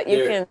 but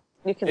you can.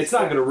 It's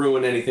not going to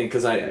ruin anything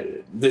because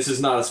this is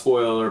not a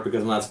spoiler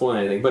because I'm not spoiling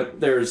anything. But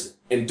there's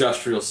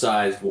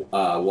industrial-sized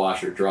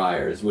washer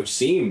dryers, which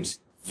seems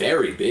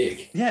very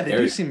big. Yeah, they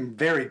do seem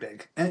very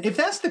big. And if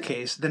that's the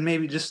case, then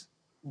maybe just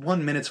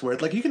 1 minute's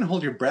worth. Like, you can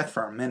hold your breath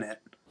for a minute.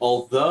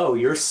 Although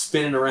you're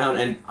spinning around,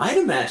 and I'd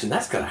imagine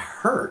that's going to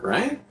hurt,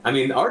 right? I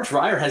mean, our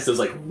dryer has those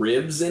like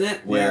ribs in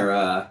it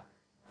where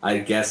I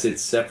guess it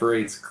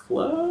separates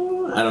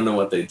clothes. I don't know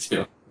what they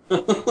do.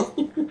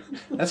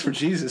 That's for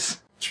Jesus.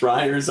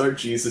 Dryers are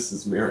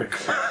Jesus'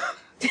 miracle.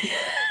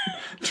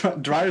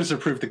 Dryers are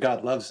proof that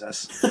God loves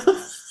us.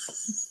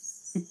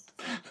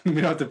 We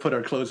don't have to put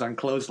our clothes on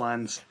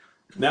clotheslines.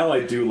 Now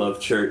I do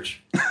love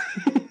church.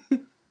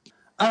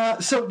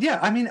 So, yeah,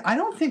 I mean, I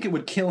don't think it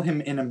would kill him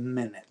in a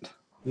minute.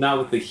 Not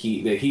with the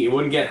heat. The heat, it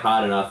wouldn't get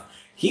hot enough.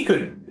 He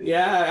could,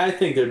 I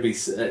think there'd be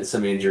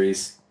some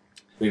injuries.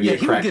 Maybe Yeah, a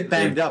he would cracked get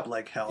banged rib, up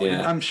like hell.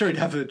 Yeah. I'm sure he'd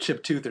have a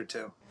chipped tooth or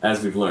two.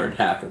 as we've learned,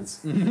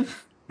 happens.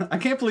 I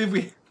can't believe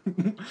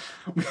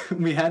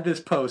we had this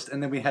post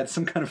and then we had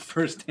some kind of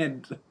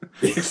first-hand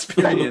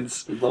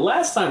experience. The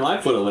last time I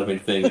put a living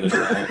thing in a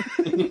dryer.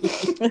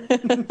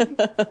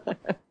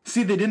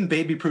 See, they didn't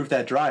baby-proof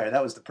that dryer.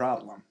 That was the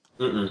problem.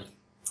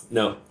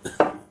 No.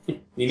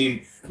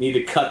 You need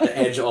to cut the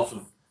edge off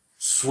of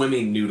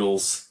swimming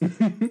noodles.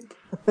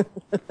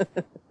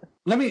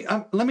 Let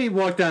me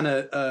walk down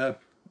a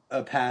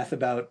path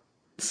about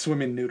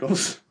swimming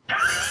noodles.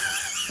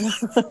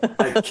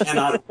 I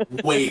cannot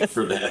wait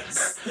for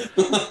this.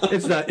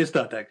 It's not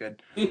that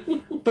good.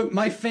 But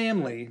my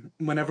family,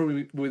 whenever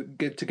we would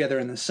get together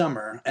in the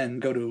summer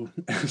and go to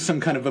some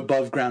kind of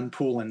above ground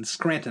pool in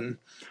Scranton,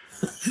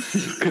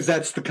 because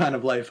that's the kind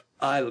of life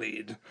I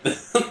lead.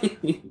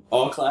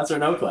 All class or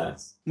no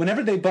class?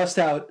 Whenever they bust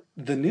out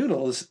the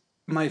noodles,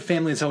 my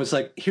family is always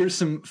like, "Here's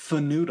some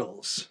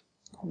noodles."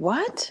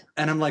 What?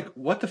 And I'm like,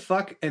 "What the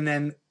fuck?" And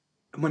then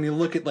when you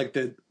look at like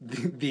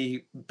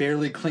the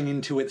barely clinging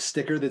to it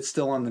sticker that's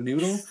still on the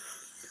noodle,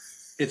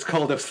 it's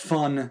called a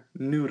fun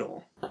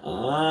noodle.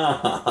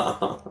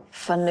 Ah.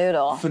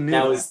 Fanoodle. Fun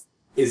Now, noodle.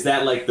 is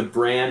that like the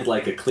brand,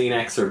 like a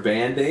Kleenex or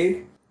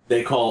Band-Aid?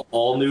 They call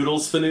all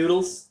noodles for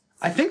noodles?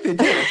 I think they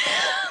do.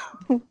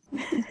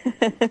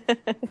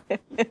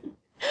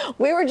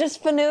 We were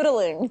just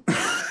fanoodling.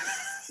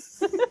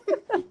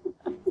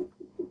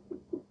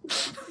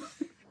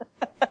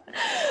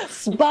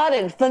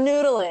 Spotted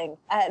fanoodling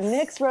at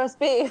Nick's Roast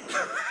Beef.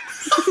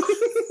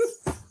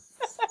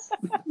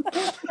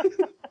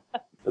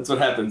 That's what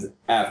happens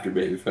after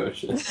Baby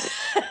Potion.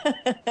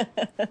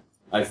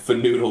 I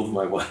fanoodled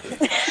my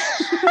wife.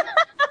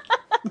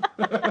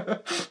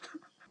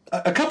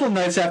 A couple of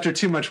nights after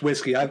too much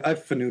whiskey,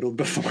 I've fanoodled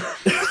before.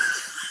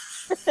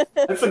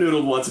 I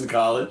fanoodled once in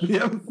college.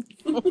 Yep.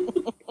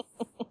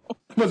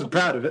 Wasn't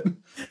proud of it.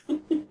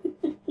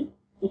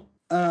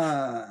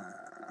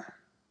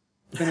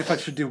 Then if I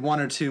should do one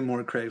or two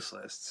more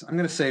Craigslists, I'm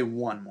going to say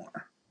one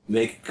more.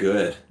 Make it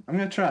good. I'm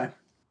going to try.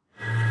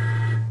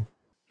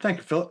 Thank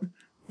you, Philip.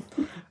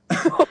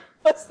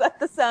 Was that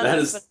the sound?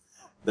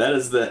 That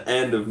is the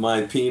end of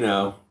my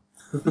Pinot.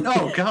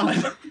 Oh,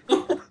 God.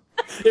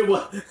 It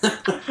was.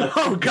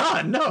 Oh,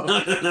 God, no.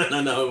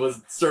 No. It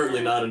was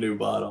certainly not a new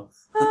bottle.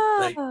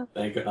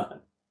 Thank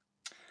God.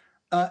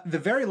 The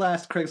very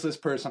last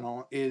Craigslist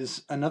personal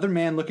is another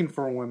man looking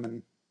for a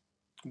woman.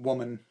 I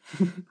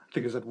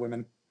think I said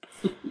women.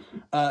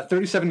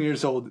 37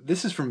 years old.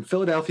 This is from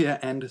Philadelphia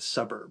and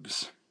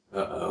suburbs.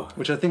 Uh-oh.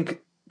 Which I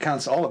think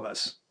counts all of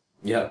us.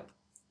 Yep.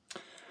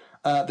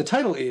 The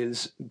title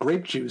is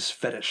Grape Juice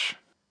Fetish.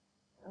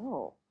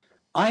 Oh.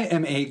 I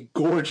am a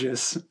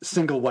gorgeous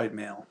single white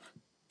male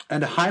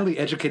and a highly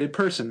educated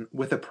person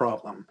with a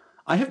problem.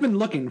 I have been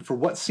looking for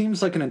what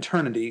seems like an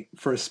eternity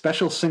for a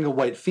special single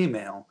white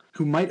female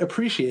who might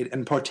appreciate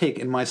and partake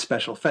in my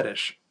special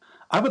fetish.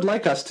 I would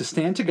like us to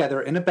stand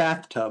together in a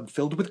bathtub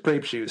filled with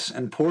grape juice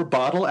and pour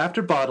bottle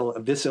after bottle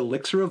of this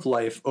elixir of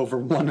life over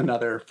one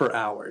another for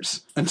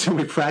hours until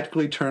we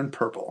practically turn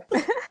purple.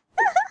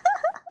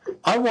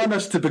 I want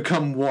us to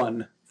become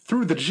one,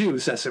 through the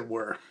juice, as it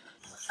were.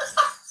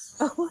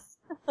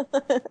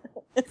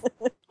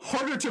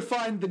 Harder to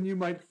find than you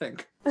might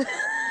think.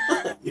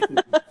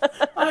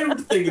 I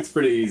would think it's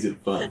pretty easy to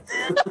find.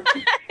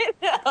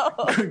 No.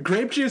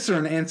 Grape juice are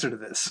an answer to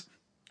this,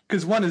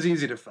 because one is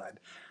easy to find.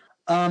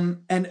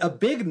 And a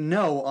big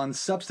no on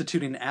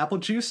substituting apple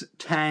juice,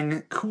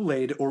 Tang,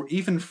 Kool-Aid, or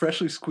even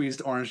freshly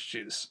squeezed orange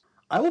juice.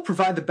 I will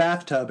provide the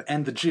bathtub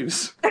and the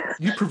juice.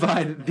 You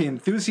provide the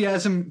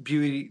enthusiasm,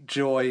 beauty,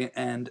 joy,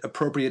 and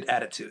appropriate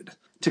attitude.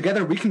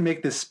 Together we can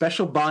make this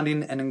special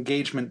bonding and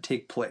engagement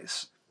take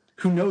place.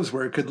 Who knows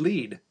where it could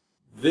lead?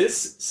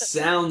 This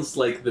sounds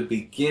like the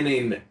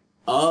beginning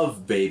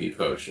of Baby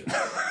Potion.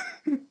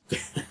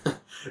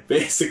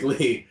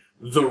 Basically,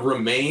 the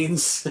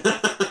remains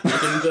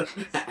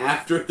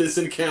after this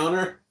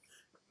encounter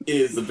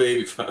is the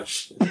Baby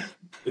Potion.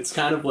 It's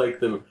kind of like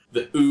the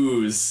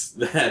ooze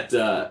that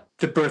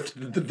To birth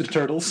the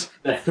turtles.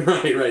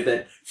 right,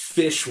 that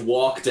fish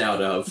walked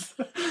out of.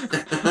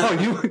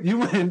 Oh, you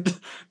went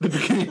the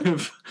beginning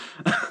of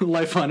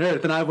Life on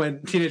Earth, and I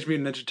went Teenage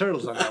Mutant Ninja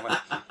Turtles on that one.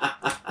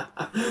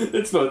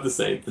 It's both the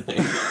same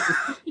thing.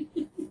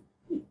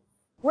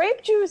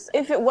 Grape juice,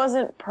 if it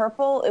wasn't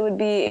purple, it would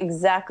be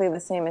exactly the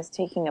same as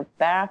taking a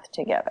bath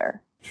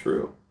together.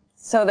 True.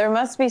 So there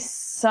must be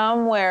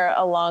somewhere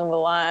along the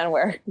line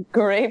where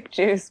grape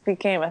juice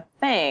became a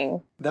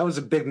thing. That was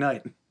a big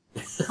night.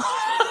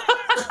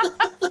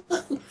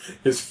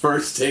 His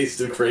first taste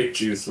of grape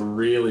juice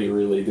really,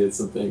 really did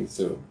some things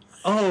to him.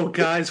 Oh,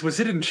 guys, was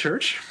it in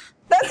church?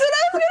 That's what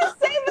I was going to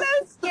say, but I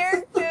was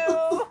scared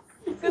too.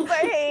 Because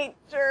I hate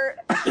church.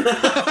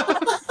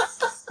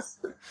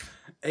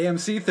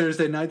 AMC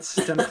Thursday nights,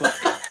 10 o'clock.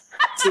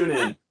 Tune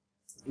in.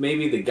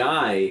 Maybe the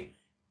guy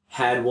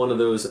had one of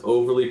those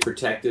overly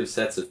protective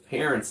sets of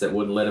parents that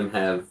wouldn't let him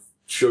have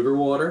sugar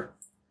water.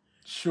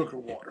 Sugar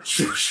water.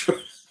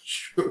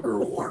 Sugar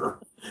water.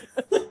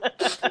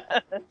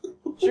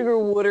 Sugar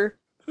water.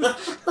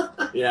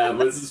 Yeah,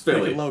 but this is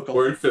Philly. Make it local.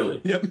 We're in Philly.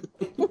 Yep.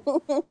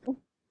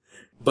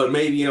 But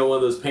maybe, one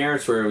of those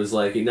parents where it was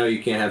like, you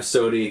can't have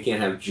soda, you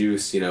can't have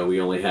juice,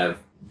 we only have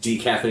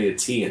decaffeinated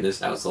tea in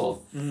this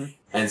household. Mm-hmm.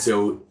 And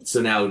so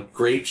now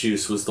grape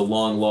juice was the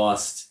long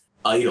lost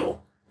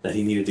idol that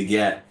he needed to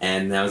get,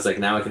 and now it's like,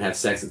 now I can have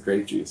sex with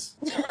grape juice.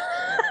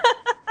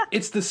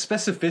 It's the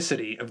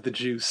specificity of the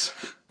juice.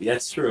 Yeah,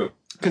 it's true.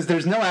 Because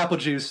there's no apple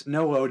juice,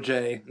 no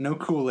OJ, no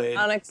Kool-Aid.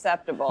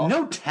 Unacceptable.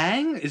 No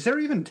Tang? Is there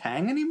even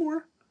Tang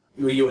anymore?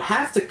 You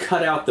have to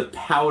cut out the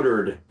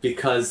powdered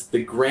because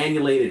the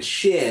granulated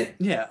shit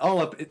Yeah, all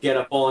up. get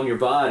up all in your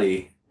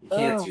body. You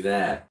can't Ugh. do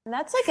that. And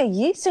that's like a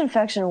yeast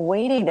infection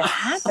waiting to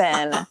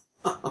happen.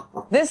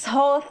 This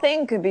whole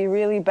thing could be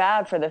really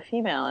bad for the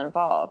female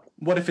involved.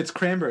 What if it's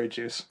cranberry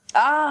juice?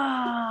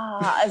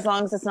 As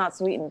long as it's not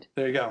sweetened.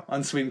 There you go,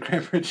 unsweetened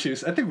cranberry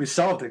juice. I think we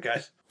solved it,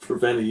 guys.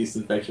 Prevent a yeast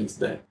infection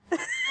today.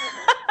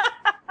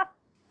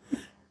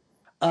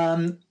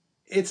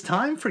 It's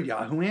time for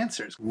Yahoo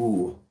Answers.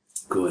 Ooh,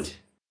 good.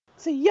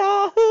 So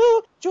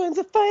Yahoo joins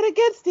the fight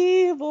against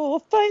evil,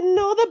 fighting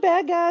all the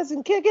bad guys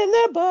and kicking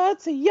their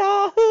butts. So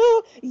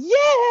Yahoo,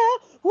 yeah,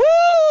 woo!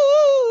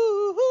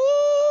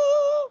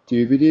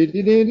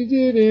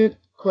 Doobie-doo-doo-doo-doo-doo.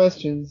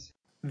 Questions.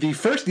 The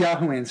first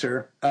Yahoo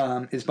answer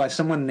is by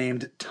someone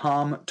named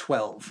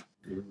Tom12.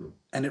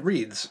 And it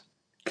reads,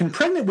 can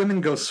pregnant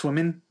women go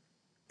swimming?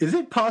 Is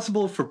it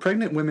possible for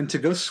pregnant women to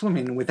go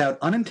swimming without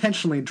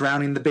unintentionally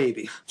drowning the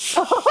baby?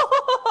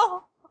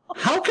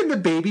 How can the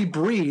baby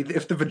breathe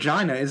if the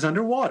vagina is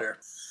underwater?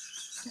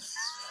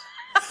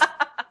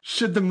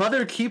 Should the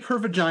mother keep her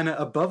vagina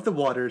above the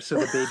water so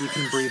the baby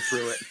can breathe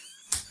through it?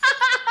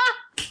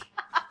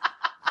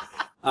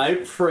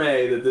 I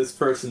pray that this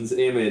person's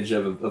image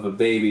of a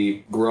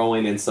baby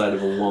growing inside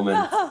of a woman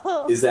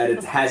is that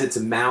it has its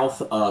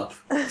mouth up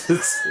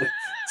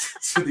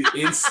to the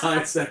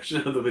inside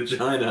section of the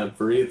vagina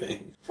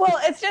breathing. Well,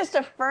 it's just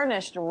a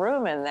furnished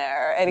room in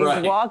there, and he's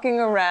Right. walking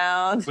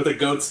around. With a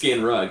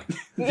goatskin rug.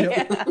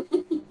 Yeah.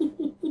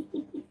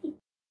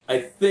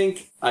 I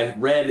think I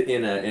read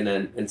in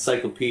an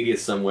encyclopedia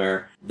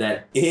somewhere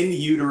that in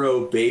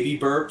utero baby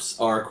burps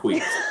are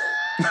queefs.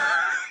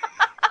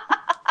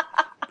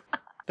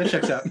 That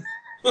checks out.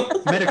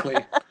 Medically.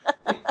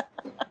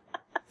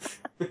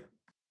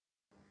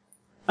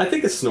 I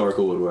think a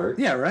snorkel would work.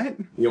 Yeah, right?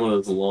 You get one of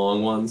those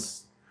long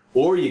ones.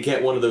 Or you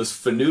get one of those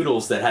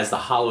fanoodles that has the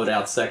hollowed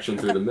out section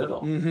through the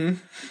middle.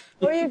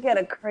 Mm-hmm. Or you get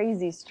a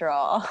crazy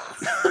straw.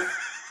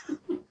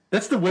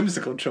 That's the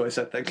whimsical choice,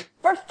 I think.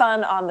 For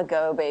fun on the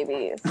go,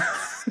 babies.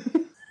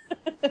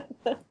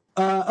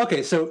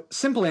 Okay, so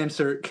simple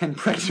answer, can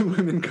pregnant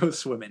women go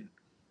swimming?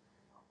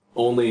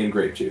 Only in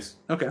grape juice.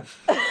 Okay.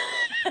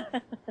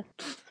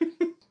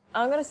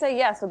 I'm going to say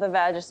yes with a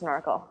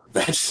Vagisnorkel.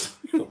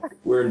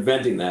 We're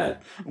inventing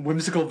that.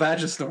 Whimsical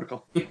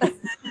Vagisnorkel.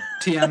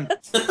 TM.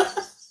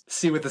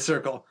 C with the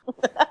circle.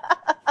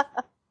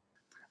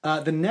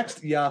 The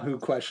next Yahoo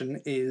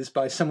question is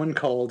by someone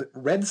called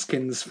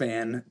Redskins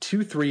Fan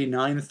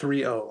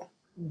 23930.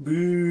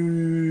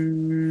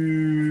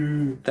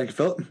 Boo. Thank you,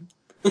 Philip.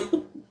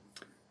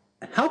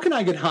 How can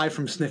I get high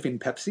from sniffing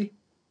Pepsi?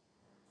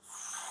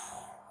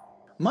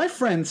 My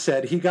friend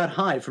said he got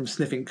high from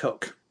sniffing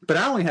Coke, but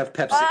I only have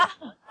Pepsi.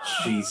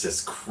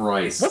 Jesus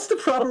Christ. What's the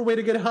proper way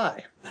to get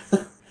high?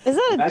 Is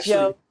that a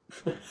joke?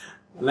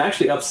 I'm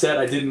actually upset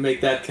I didn't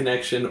make that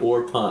connection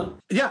or pun.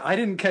 Yeah, I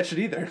didn't catch it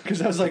either, because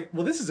I was like,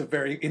 well, this is a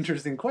very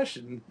interesting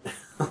question.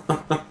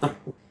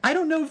 I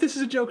don't know if this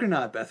is a joke or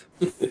not, Beth.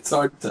 It's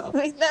hard to tell.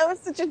 Like, that was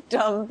such a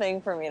dumb thing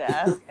for me to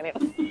ask.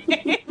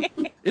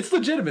 Anyway. It's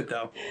legitimate,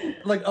 though.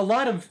 Like, a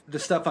lot of the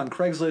stuff on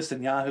Craigslist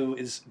and Yahoo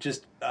is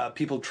just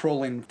people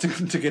trolling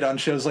to get on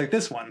shows like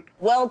this one.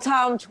 Well,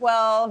 Tom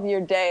 12,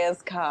 your day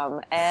has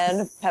come.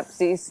 And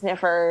Pepsi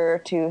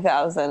Sniffer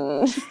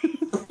 2000.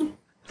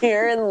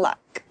 You're in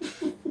luck.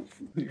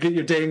 You get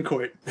your day in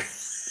court.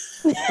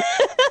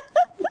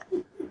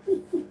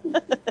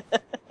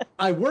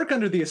 I work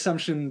under the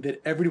assumption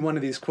that every one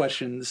of these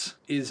questions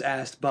is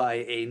asked by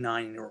a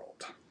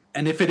 9-year-old.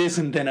 And if it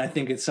isn't, then I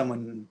think it's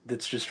someone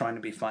that's just trying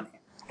to be funny.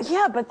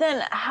 Yeah, but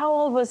then how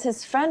old was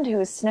his friend who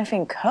was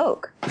sniffing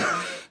Coke?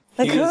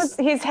 Like,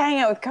 he's hanging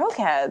out with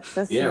cokeheads.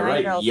 This Yeah, right.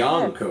 9-year-old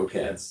Young kid.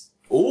 cokeheads.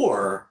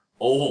 Or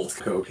old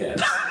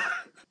cokeheads.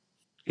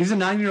 He's a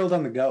 9-year-old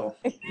on the go.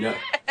 Yep.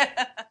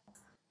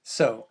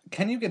 So,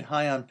 can you get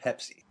high on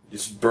Pepsi?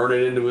 Just burn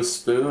it into a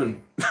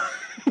spoon.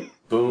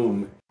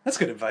 Boom. That's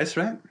good advice,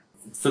 right?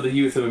 For the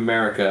youth of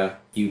America,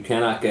 you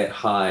cannot get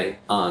high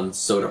on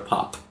soda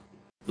pop.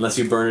 Unless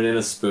you burn it in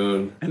a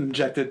spoon. And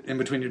inject it in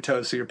between your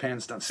toes so your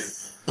pants don't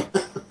see.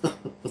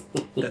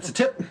 That's a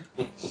tip.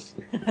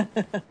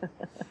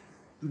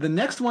 The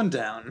next one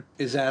down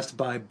is asked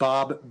by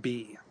Bob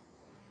B.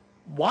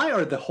 Why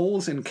are the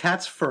holes in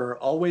cats' fur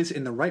always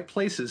in the right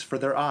places for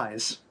their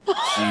eyes?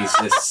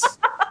 Jesus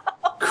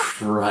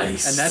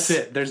Christ. And that's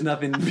it. There's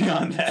nothing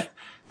beyond that.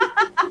 He's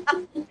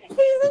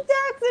a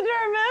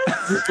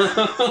taxidermist.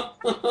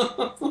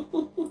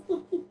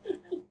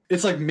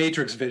 It's like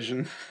Matrix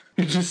vision.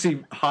 You just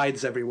see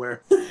hides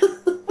everywhere.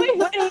 Wait,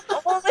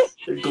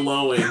 They're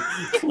glowing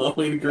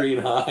green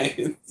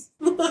hides.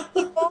 he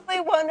only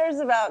wonders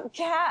about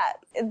cat.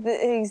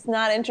 He's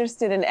not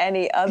interested in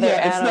any other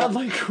animal. It's not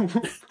like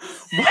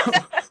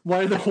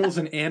why are the holes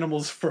in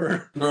animals'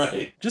 fur?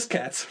 Right. Just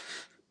cats.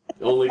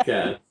 Only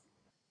cat.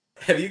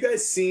 Have you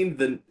guys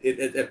seen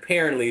it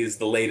apparently is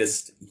the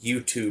latest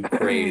YouTube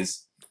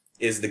craze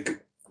is the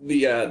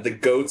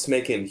goats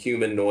making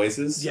human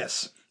noises?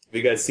 Yes. Have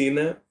you guys seen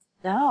that?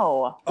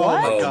 No. Oh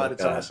What? my god,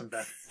 it's awesome,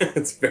 Beth.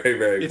 It's very,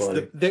 very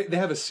funny. They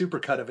have a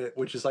supercut of it,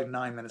 which is like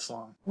 9 minutes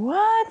long.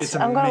 What? It's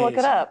I'm going to look it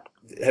amazing. up.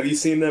 Have you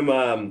seen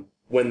them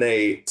when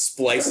they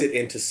splice it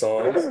into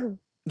songs?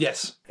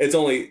 Yes. It's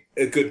only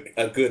a good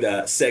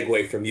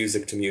segue from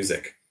music to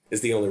music is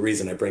the only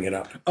reason I bring it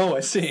up. Oh, I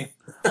see.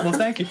 Well,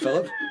 thank you,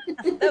 Philip.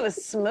 That was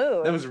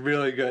smooth. That was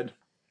really good.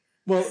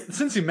 Well,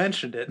 since you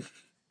mentioned it,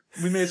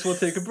 we may as well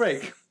take a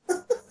break.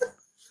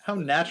 How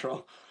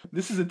natural.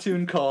 This is a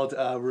tune called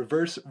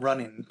Reverse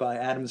Running by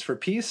Atoms for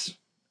Peace.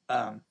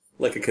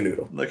 Like a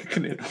canoodle. Like a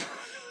canoodle.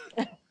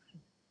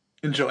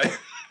 Enjoy.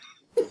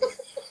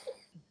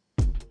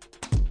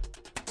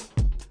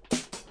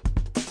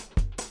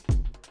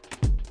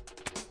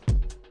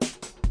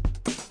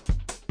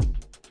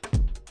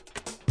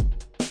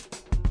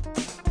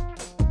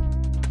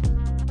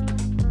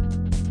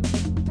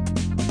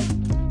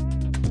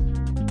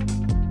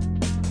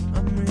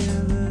 I'm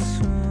reverse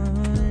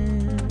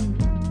running,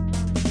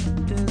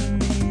 doesn't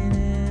mean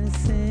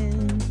anything.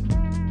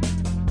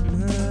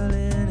 I'm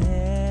hurling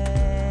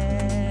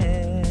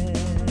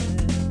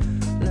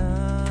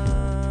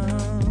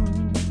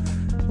headlong.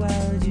 Why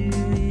would you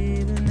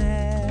even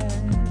ask?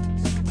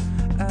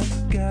 I've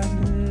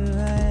forgotten who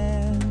I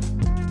am.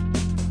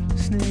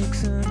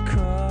 Snakes and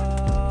crawling,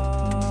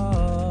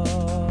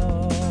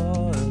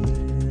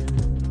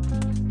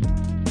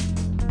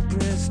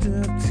 pressed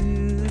up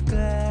to the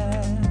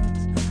glass.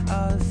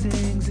 All the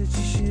things that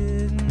you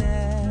shouldn't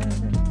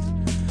ask,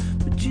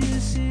 but you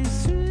see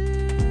through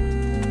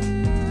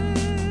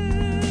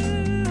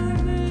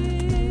me.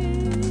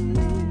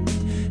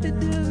 It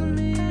doesn't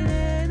mean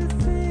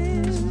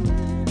anything.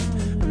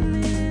 A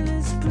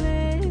meaningless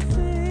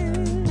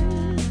plaything.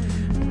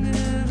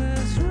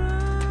 Nervous run.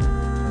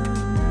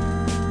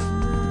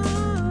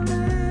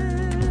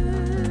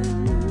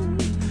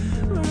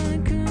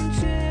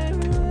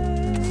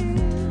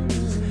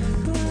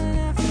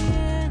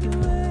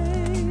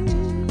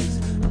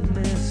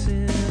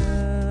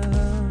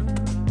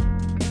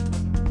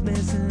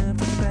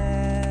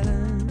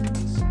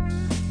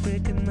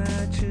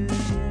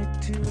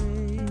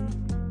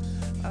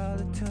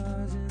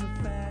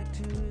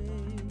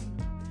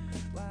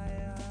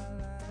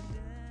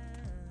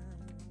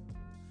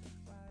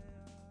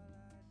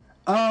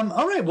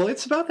 All right, well,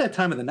 it's about that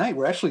time of the night.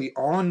 We're actually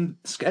on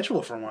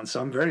schedule for one,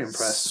 so I'm very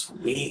impressed.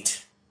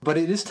 Sweet. But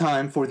it is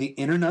time for the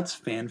Internuts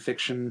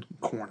Fanfiction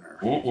Corner.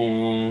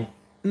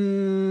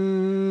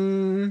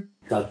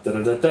 Da, da,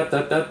 da, da,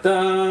 da, da,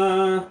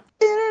 da.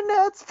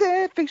 Internet's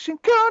fanfiction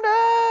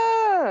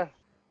corner.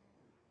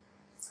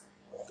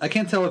 I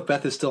can't tell if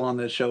Beth is still on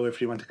the show or if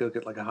she went to go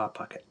get like a Hot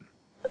Pocket.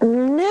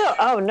 No.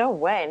 Oh, no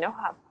way. No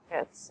Hot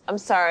Pockets. I'm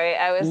sorry.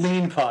 I was...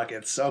 Lean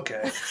Pockets,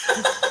 okay.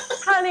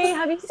 Honey,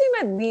 have you seen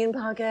my lean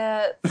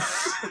pockets?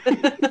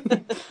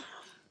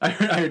 I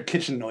heard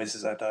kitchen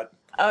noises, I thought.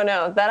 Oh,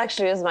 no. That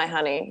actually is my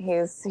honey.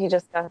 He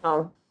just got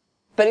home.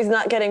 But he's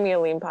not getting me a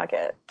lean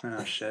pocket.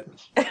 Oh, shit.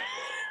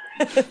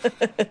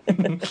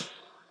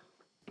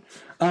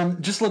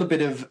 Just a little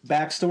bit of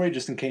backstory,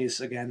 just in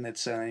case, again,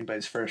 it's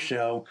anybody's first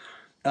show.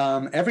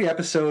 Every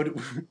episode,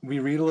 we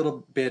read a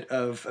little bit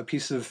of a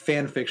piece of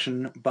fan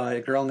fiction by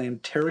a girl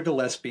named Tara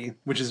Gillespie,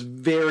 which is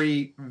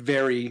very,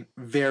 very,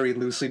 very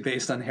loosely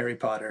based on Harry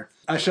Potter.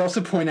 I should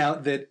also point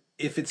out that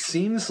if it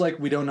seems like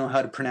we don't know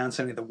how to pronounce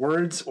any of the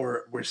words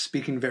or we're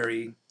speaking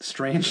very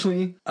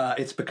strangely,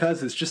 it's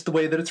because it's just the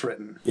way that it's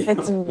written.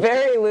 It's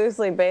very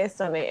loosely based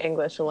on the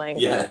English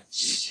language. Yeah,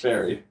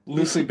 very.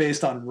 Loosely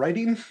based on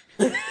writing.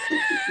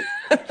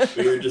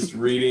 We were just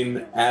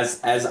reading as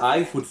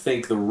I would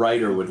think the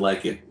writer would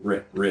like it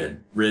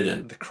written.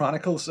 The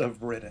Chronicles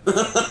of Ridden.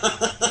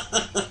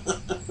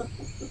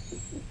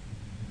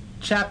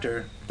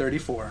 Chapter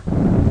 34.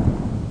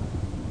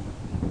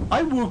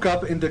 I woke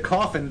up in the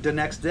coffin the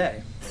next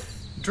day.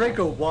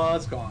 Draco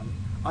was gone.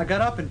 I got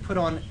up and put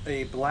on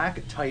a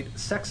black, tight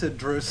sexa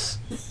dress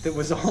that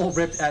was all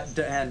ripped at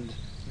the end.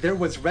 There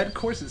was red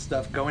corset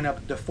stuff going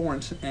up the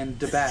front and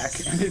the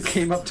back, and it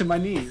came up to my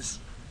knees.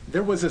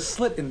 There was a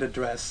slit in the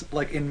dress,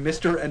 like in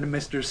Mr. and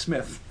Mr.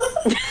 Smith.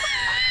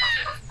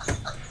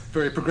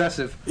 Very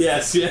progressive.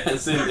 Yes, in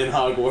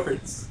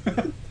Hogwarts.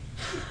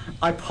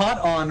 I put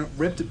on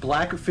ripped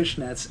black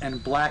fishnets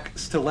and black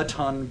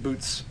stiletton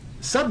boots.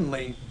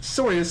 Suddenly,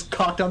 Sorius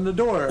cocked on the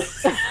door.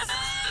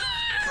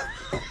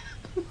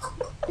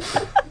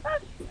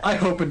 I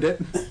opened it.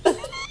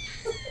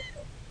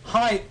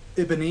 Hi,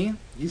 Ibony,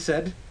 he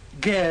said.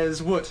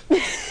 Guess what?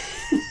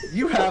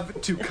 You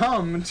have to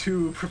come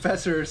to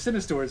Professor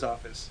Sinistor's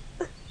office.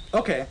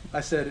 Okay,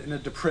 I said in a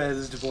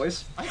depressed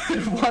voice. I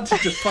had wanted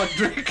to fuck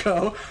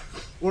Draco,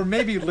 or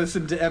maybe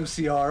listen to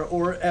MCR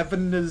or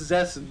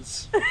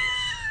Evanescence.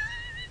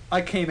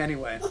 I came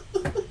anyway.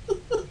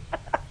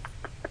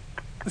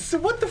 So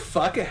what the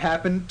fuck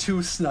happened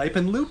to Snipe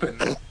and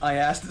Lupin? I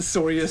asked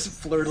Sorius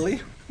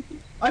flirtily.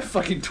 I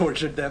fucking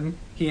tortured them,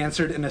 he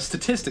answered in a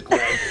statistic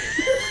way.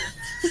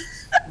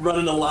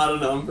 Running a lot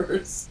of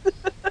numbers.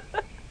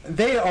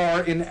 They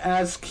are in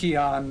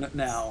Azkion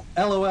now.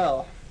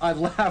 LOL. I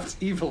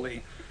laughed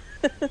evilly.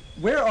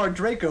 Where are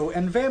Draco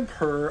and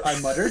Vampire? I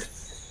muttered.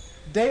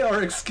 They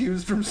are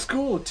excused from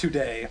school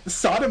today.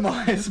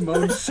 Sodomize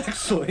moaned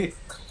sexually.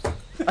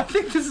 I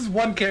think this is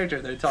one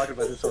character they're talking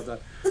about this whole time.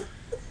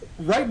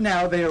 Right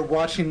now they are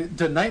watching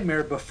The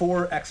Nightmare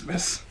Before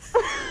Xmas.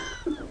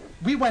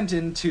 We went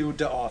into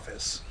the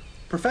office.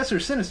 Professor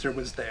Sinister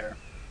was there.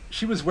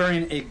 She was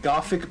wearing a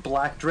gothic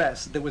black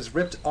dress that was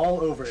ripped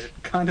all over it,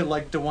 kind of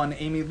like the one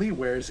Amy Lee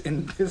wears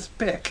in this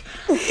pic.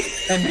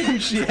 And then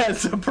she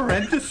has a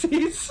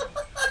parentheses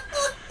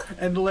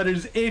and the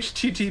letters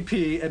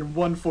HTTP and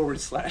 1/.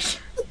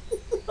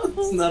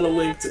 It's not a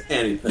link to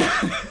anything.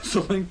 It's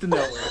a link to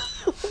nowhere.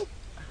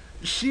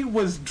 She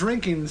was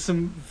drinking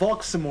some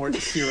Voxamort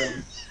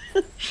serum.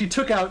 She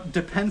took out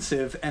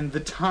Depensive and the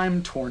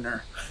Time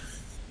Torner.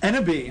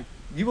 Ennaby,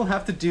 you will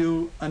have to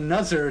do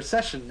another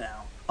session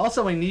now.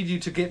 Also, I need you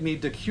to get me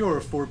the cure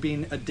for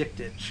being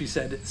addicted, she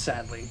said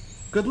sadly.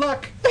 Good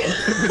luck!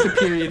 With a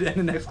period and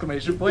an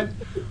exclamation point.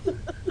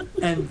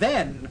 And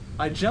then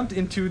I jumped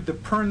into the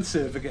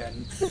Pernsive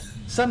again.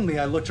 Suddenly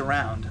I looked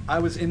around. I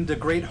was in the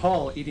Great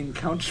Hall eating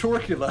Count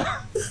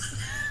Chorkula.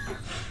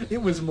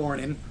 It was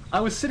morning.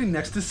 I was sitting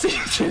next to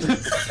Satan.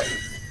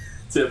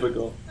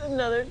 Typical.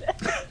 Another day.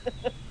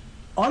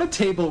 On a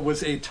table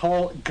was a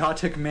tall,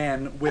 gothic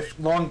man with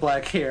long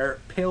black hair,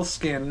 pale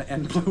skin,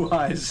 and blue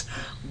eyes,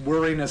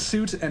 wearing a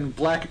suit and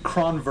black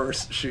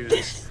Converse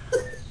shoes.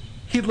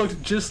 He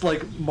looked just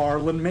like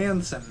Marlon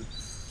Manson.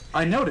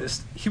 I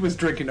noticed he was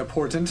drinking a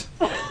portent.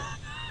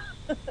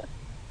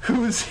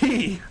 Who's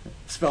he?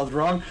 Spelled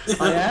wrong.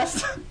 I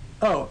asked.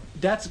 Oh,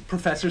 that's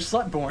Professor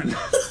Slutborn.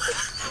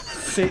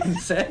 Satan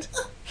said.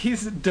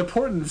 He's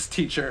Deportance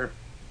teacher.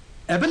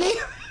 Ebony?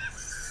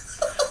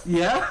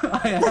 Yeah,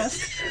 I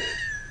asked.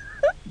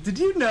 Did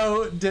you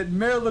know that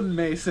Marilyn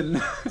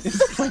Mason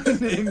is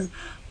playing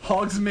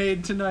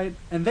Hogsmaid tonight?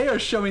 And they are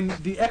showing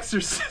The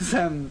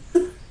Exorcism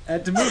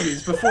at the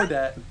movies before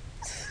that.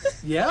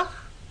 Yeah?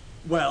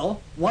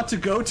 Well, want to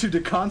go to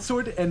the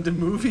concert and the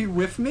movie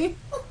with me?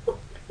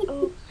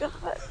 Oh,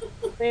 God.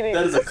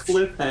 That is a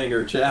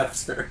cliffhanger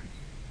chapter.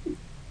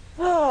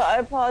 Oh, I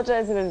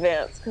apologize in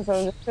advance because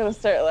I'm just going to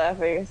start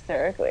laughing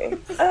hysterically.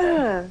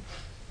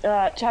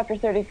 Chapter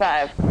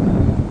 35.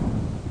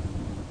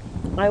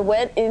 I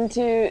went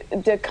into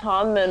the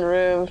common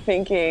room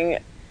thinking,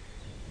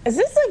 is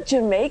this like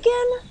Jamaican?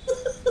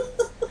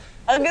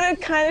 I'm gonna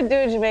kind of do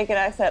a Jamaican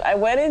accent. I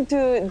went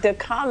into the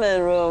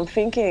common room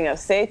thinking of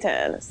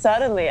Satan.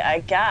 Suddenly I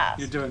gasped.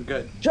 You're doing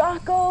good.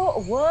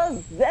 Draco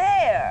was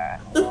there.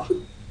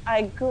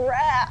 I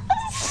grasped.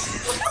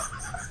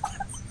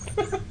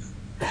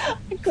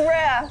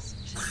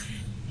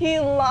 He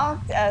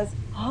looked as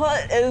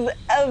hot as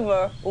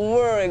ever,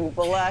 wearing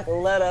black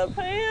leather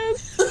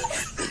pants,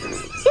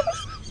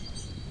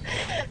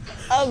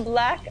 a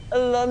black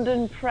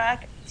London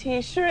Prague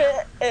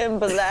t-shirt, and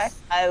black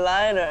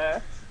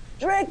eyeliner.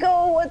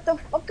 Draco, what the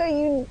fuck are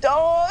you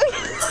doing?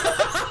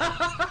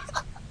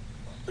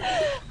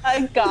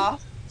 I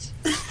gasped.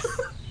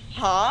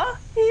 Huh?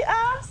 He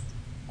asked.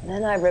 And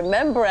then I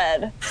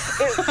remembered.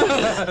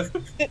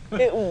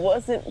 It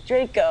wasn't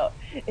Draco.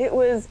 It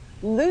was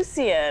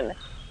Lucian.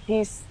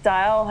 His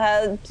style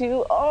had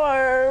 2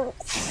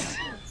 arms.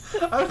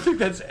 I don't think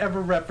that's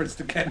ever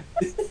referenced again.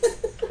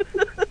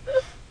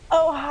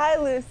 Oh, hi,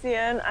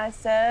 Lucian, I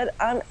said.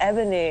 I'm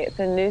Ebony,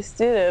 the new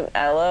student,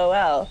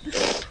 LOL.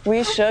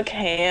 We shook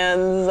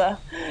hands.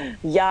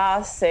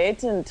 Yeah,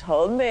 Satan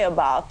told me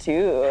about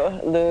you,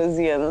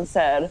 Lucian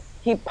said.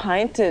 He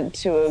pointed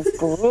to a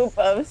group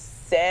of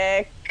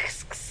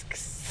sexy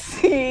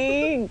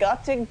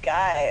gothic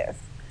guys.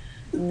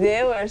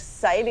 They were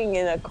sitting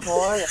in a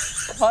corner,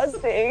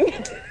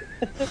 cussing.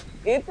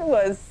 It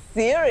was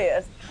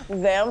serious.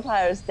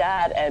 Vampire's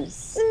dad and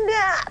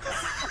snap!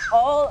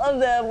 All of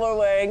them were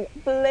wearing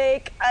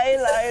black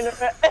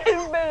eyeliner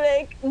and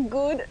black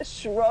good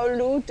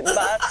Charlotte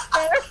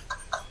butter.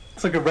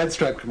 It's like a Red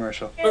Stripe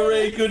commercial.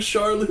 Hooray, good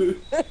Charlotte.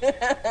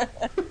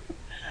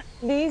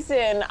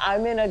 Listen,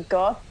 I'm in a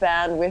goth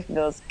band with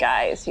those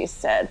guys, he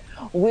said.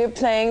 We're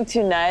playing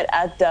tonight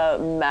at the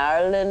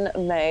Marilyn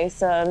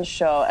Mason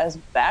show as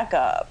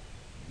backup.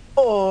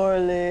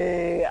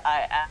 Orly,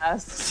 I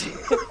asked.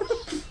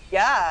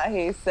 Yeah,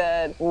 he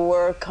said.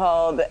 We're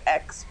called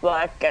X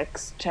Black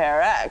X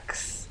Chair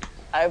X.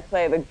 I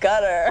play the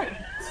gutter.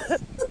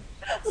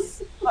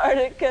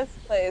 Spartacus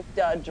plays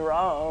the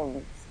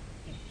drums.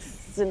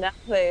 Snap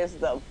plays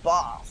the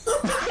boss.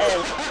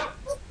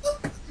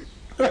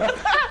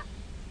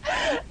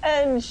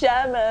 And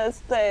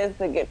Shamus plays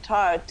the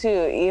guitar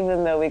too,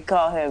 even though we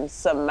call him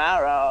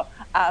Samara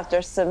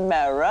after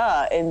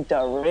Samara in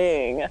the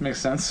ring.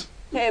 Makes sense.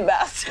 Hey,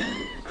 bastards.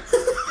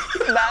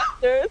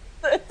 Bastards,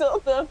 I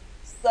told them.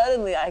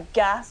 Suddenly, I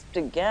gasped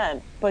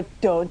again. But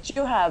don't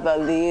you have a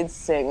lead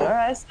singer,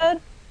 I said.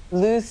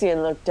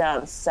 Lucian looked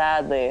down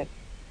sadly.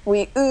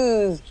 We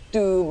oozed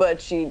to,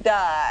 but she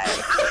died.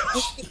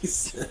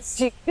 Jesus.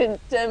 She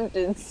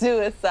attempted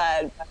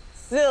suicide by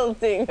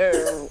silting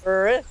her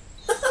wrist.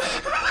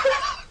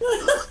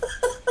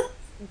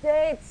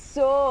 That's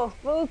so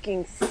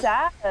fucking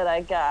sad,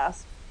 I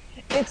gasped.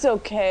 It's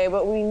okay,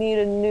 but we need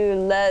a new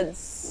lead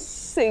singer,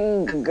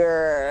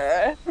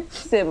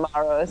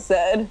 Simaro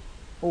said.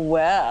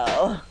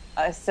 Well,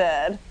 I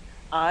said,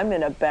 I'm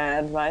in a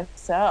band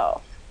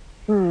myself.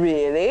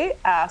 Really?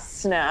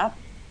 Asked Snap.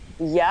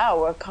 Yeah,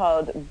 we're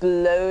called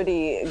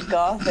Bloody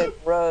Gothic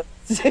Road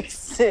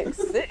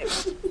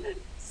 666.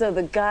 So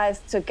the guys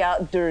took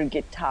out their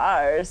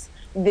guitars.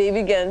 They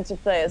began to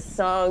play a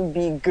song,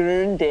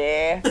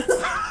 Begründe.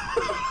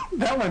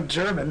 That one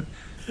German.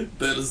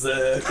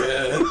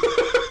 Berserker.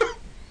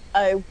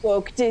 I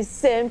woke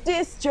this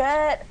empty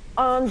street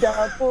on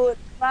the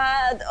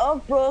footpath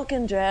of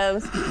broken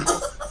drums.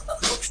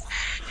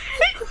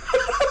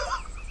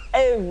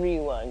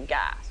 Everyone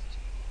gasped.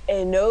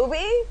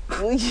 Enobi,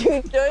 will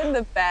you join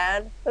the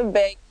band?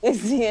 Begged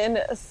Lucian,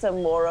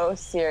 Samoro,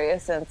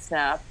 Sirius, and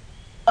Snap.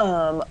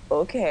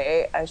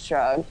 Okay, I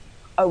shrugged.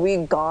 Are we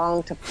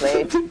going to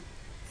play?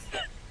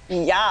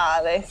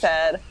 Yeah, they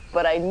said,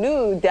 but I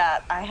knew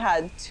that I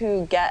had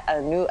to get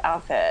a new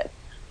outfit.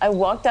 I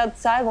walked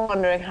outside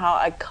wondering how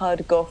I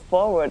could go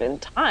forward in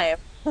time.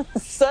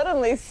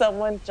 Suddenly,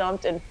 someone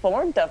jumped in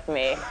front of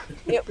me.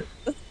 It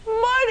was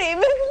Marty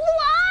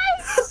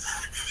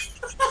McFly!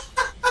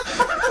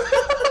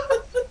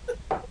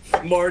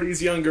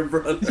 Marty's younger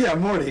brother. Yeah,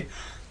 Morty.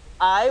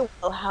 I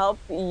will help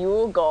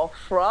you go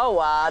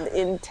forward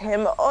in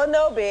Tim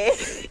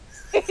Onobi,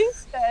 he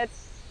said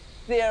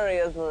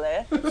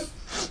seriously.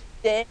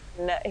 Then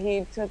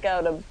he took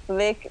out a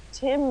black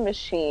Tim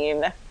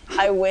machine.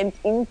 I went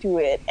into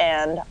it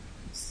and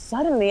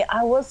suddenly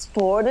I was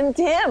Ford and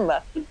Tim.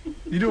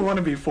 You don't want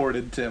to be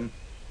forwarded, Tim.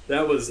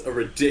 That was a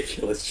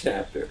ridiculous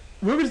chapter.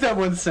 What was that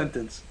one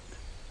sentence?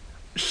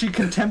 She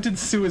attempted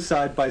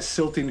suicide by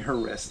silting her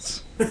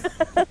wrists.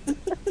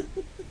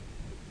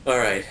 All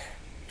right,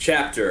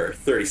 chapter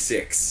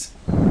 36.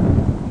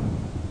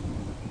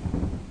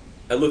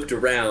 I looked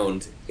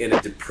around in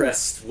a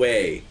depressed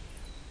way.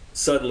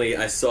 Suddenly,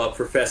 I saw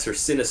Professor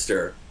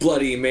Sinister,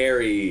 Bloody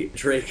Mary,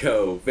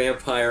 Draco,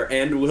 Vampire,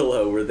 and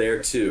Willow were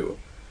there too.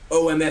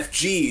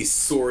 OMFG,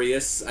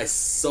 Sorius, I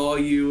saw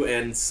you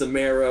and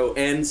Samaro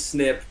and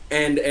Snip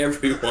and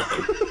everyone.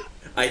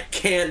 I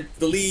can't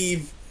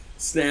believe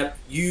Snap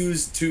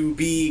used to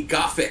be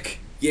Gothic.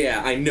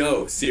 Yeah, I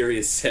know,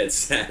 Sirius said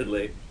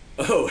sadly.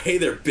 Oh, hey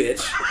there,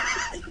 bitch.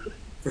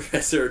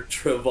 Professor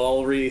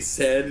Travolry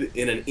said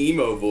in an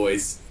emo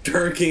voice,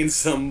 drinking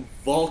some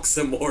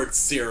Volxamort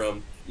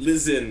serum.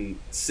 Listen,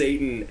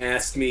 Satan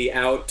asked me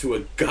out to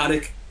a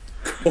gothic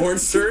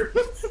concert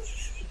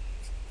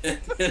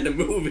and a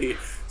movie,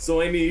 so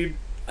I need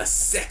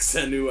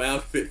a new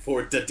outfit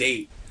for the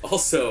date.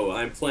 Also,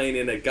 I'm playing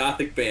in a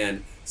gothic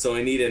band, so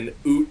I need an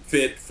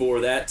outfit for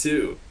that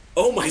too.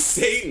 Oh my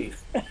Satan!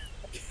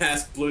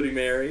 Gasped Bloody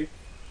Mary.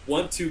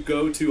 Want to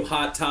go to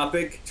Hot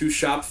Topic to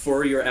shop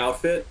for your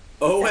outfit?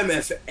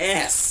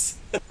 OMFS!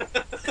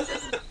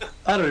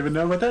 I don't even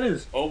know what that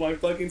is. Oh my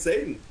fucking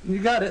Satan. You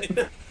got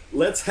it.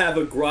 Let's have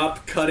a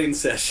grop cutting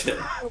session.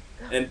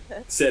 And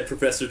said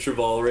Professor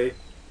Travolry.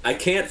 I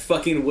can't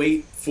fucking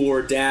wait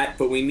for that,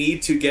 but we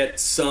need to get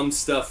some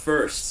stuff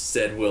first,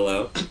 said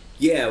Willow.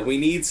 Yeah, we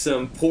need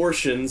some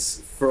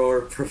portions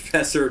for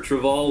Professor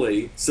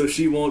Travolry so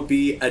she won't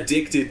be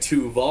addicted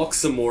to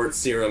Volxamort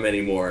serum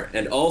anymore.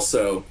 And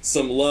also,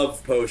 some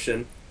love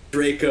potion.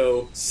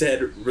 Draco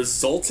said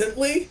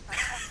resultantly?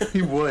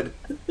 He would.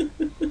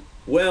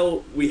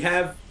 Well, we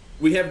have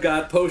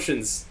got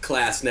potions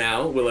class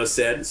now, Willow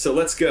said, so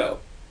let's go.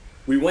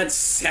 We went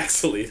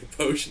sexily to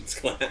potions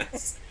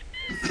class.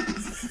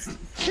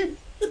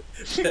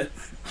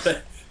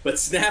 but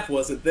Snap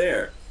wasn't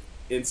there.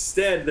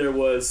 Instead, there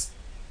was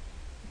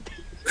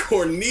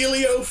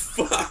Cornelio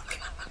Fuck.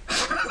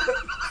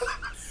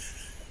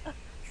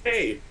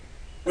 Hey,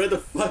 where the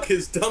fuck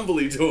is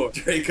Dumbledore?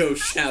 Draco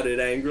shouted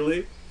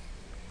angrily.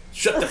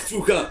 Shut the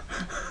fuck up,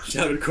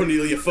 shouted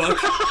Cornelia Fuck.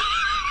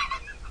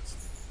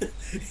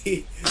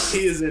 He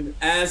is an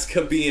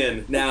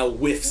Azkaban now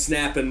with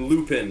Snap and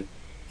Lupin.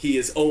 He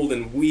is old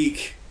and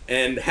weak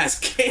and has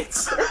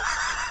cancer.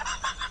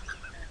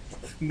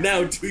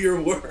 Now do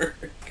your work.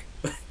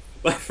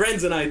 My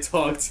friends and I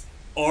talked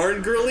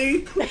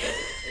Arngirly.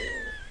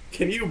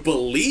 Can you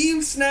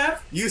believe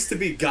Snap used to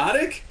be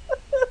gothic?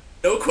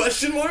 No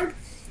question mark?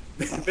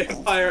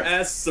 Vampire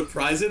asked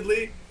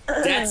surprisedly.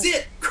 That's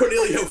it!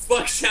 Cornelio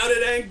Fuck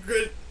shouted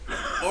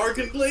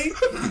arrogantly.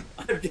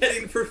 I'm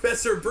getting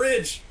Professor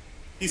Bridge.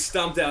 He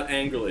stomped out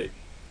angrily.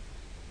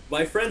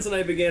 My friends and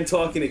I began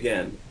talking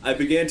again. I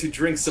began to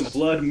drink some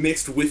blood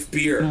mixed with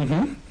beer.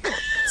 Mm-hmm.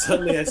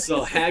 Suddenly I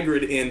saw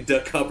Hagrid in the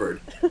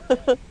cupboard.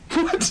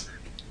 What?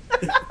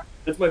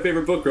 That's my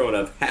favorite book growing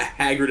up.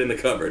 Hagrid in the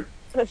cupboard.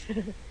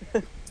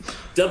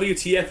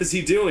 WTF is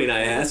he doing?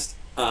 I asked.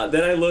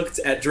 Then I looked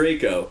at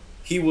Draco.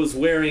 He was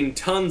wearing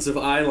tons of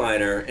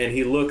eyeliner, and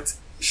he looked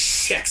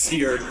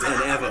sexier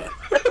than ever.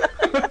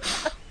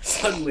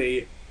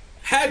 Suddenly,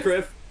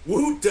 Hagrid,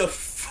 what the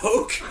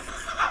fuck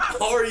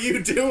are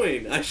you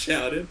doing? I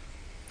shouted.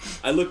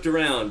 I looked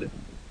around.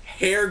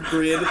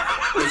 Hagrid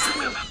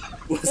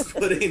was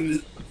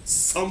putting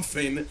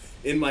something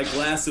in my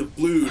glass of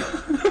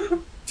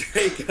blood.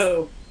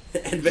 Draco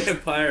and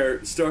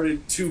Vampire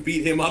started to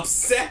beat him up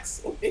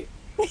sexually.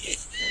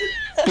 Beat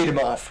him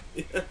off.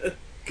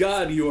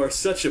 God, you are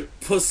such a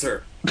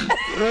pusser.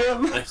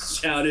 I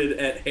shouted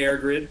at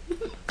Hagrid.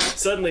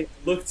 Suddenly,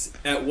 I looked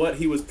at what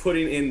he was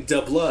putting in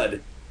the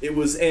blood. It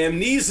was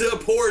amnesia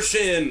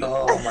portion.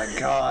 Oh my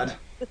god.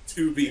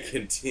 To be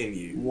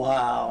continued.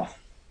 Wow.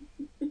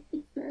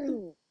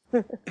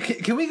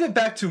 Can we get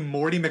back to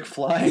Morty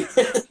McFly?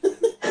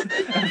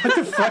 What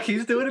the fuck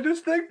he's doing in this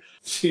thing?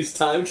 She's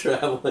time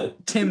traveling.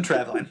 Tim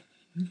traveling.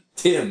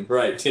 Tim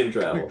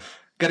travel.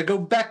 Gotta go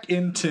back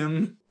in,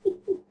 Tim.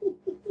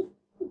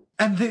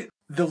 And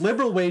the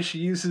liberal way she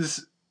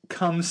uses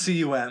cum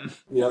cum.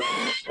 Yep,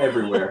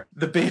 everywhere.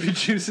 The baby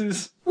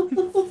juices.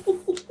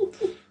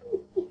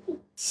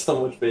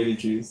 So much baby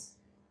juice.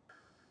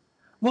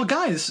 Well,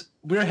 guys,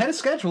 we're ahead of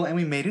schedule and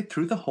we made it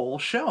through the whole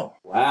show.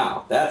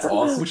 Wow, that's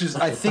awesome. Which is,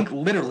 I think,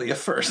 literally a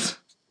first.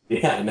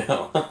 Yeah, I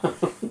know.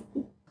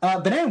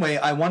 But anyway,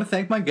 I want to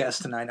thank my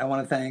guest tonight. I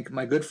want to thank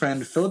my good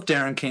friend Philip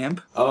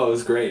Derenkamp. Oh, it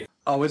was great.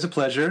 Always a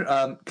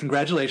pleasure.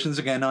 Congratulations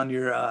again on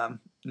your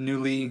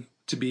newly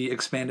to be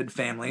expanded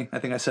family. I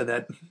think I said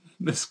that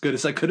as good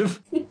as I could have.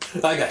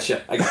 I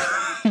gotcha.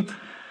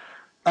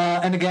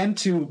 And again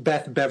to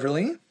Beth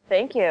Beverly.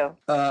 Thank you.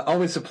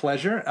 Always a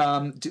pleasure.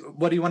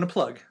 What do you want to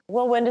plug?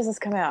 Well, when does this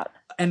come out?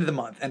 End of the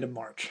month, end of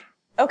March.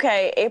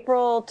 Okay,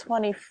 April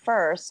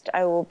 21st,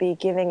 I will be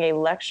giving a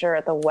lecture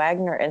at the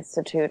Wagner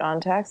Institute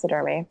on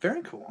taxidermy.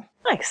 Very cool.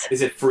 Nice.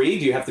 Is it free?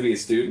 Do you have to be a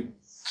student?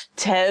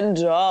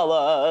 $10.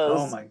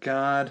 Oh my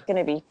god. It's going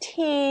to be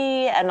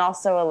tea and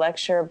also a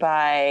lecture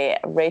by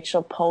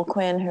Rachel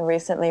Polquin, who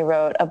recently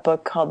wrote a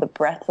book called The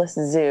Breathless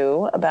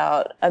Zoo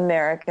about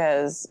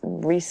America's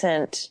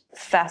recent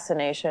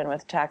fascination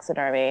with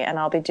taxidermy. And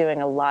I'll be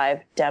doing a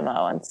live demo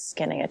on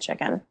skinning a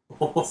chicken.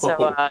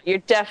 So you're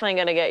definitely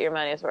going to get your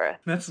money's worth.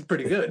 That's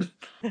pretty good.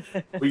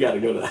 We got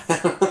to go to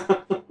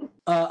that.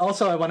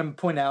 Also, I want to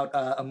point out,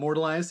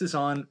 Immortalized is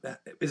on.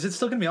 Is it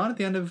still going to be on at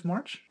the end of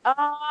March?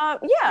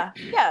 Yeah.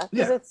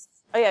 It's.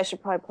 Oh yeah, I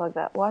should probably plug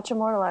that. Watch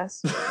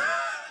Immortalized.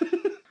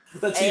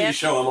 The TV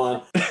show I'm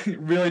on.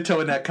 Really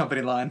towing that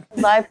company line.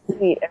 Live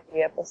tweet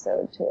every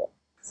episode too.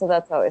 So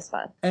that's always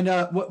fun. And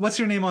what's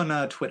your name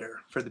on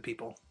Twitter for the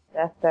people?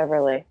 Beth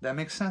Beverly. That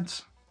makes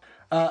sense.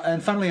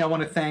 And finally, I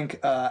want to thank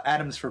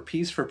Atoms for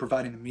Peace for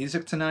providing the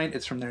music tonight.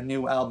 It's from their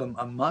new album,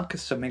 Amok,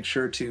 so make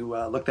sure to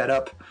look that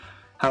up.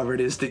 However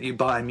it is that you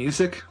buy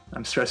music.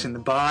 I'm stressing the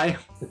buy,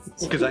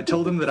 because I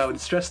told them that I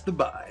would stress the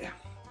buy.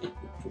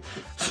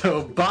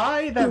 So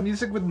buy that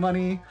music with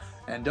money,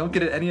 and don't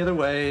get it any other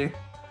way.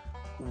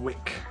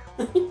 Wink.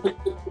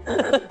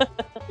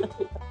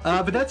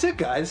 But that's it,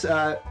 guys.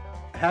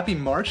 Happy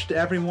March to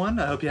everyone.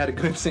 I hope you had a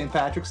good St.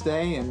 Patrick's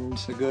Day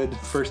and a good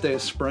first day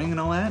of spring and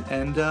all that.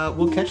 And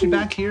we'll catch you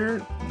back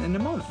here in a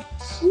month.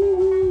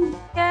 Yay!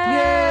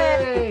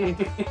 Yay!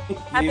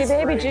 Happy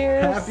baby juice.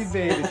 Happy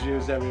baby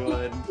juice,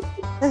 everyone.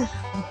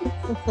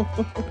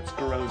 It's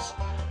gross.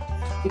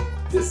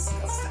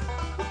 Disgusting.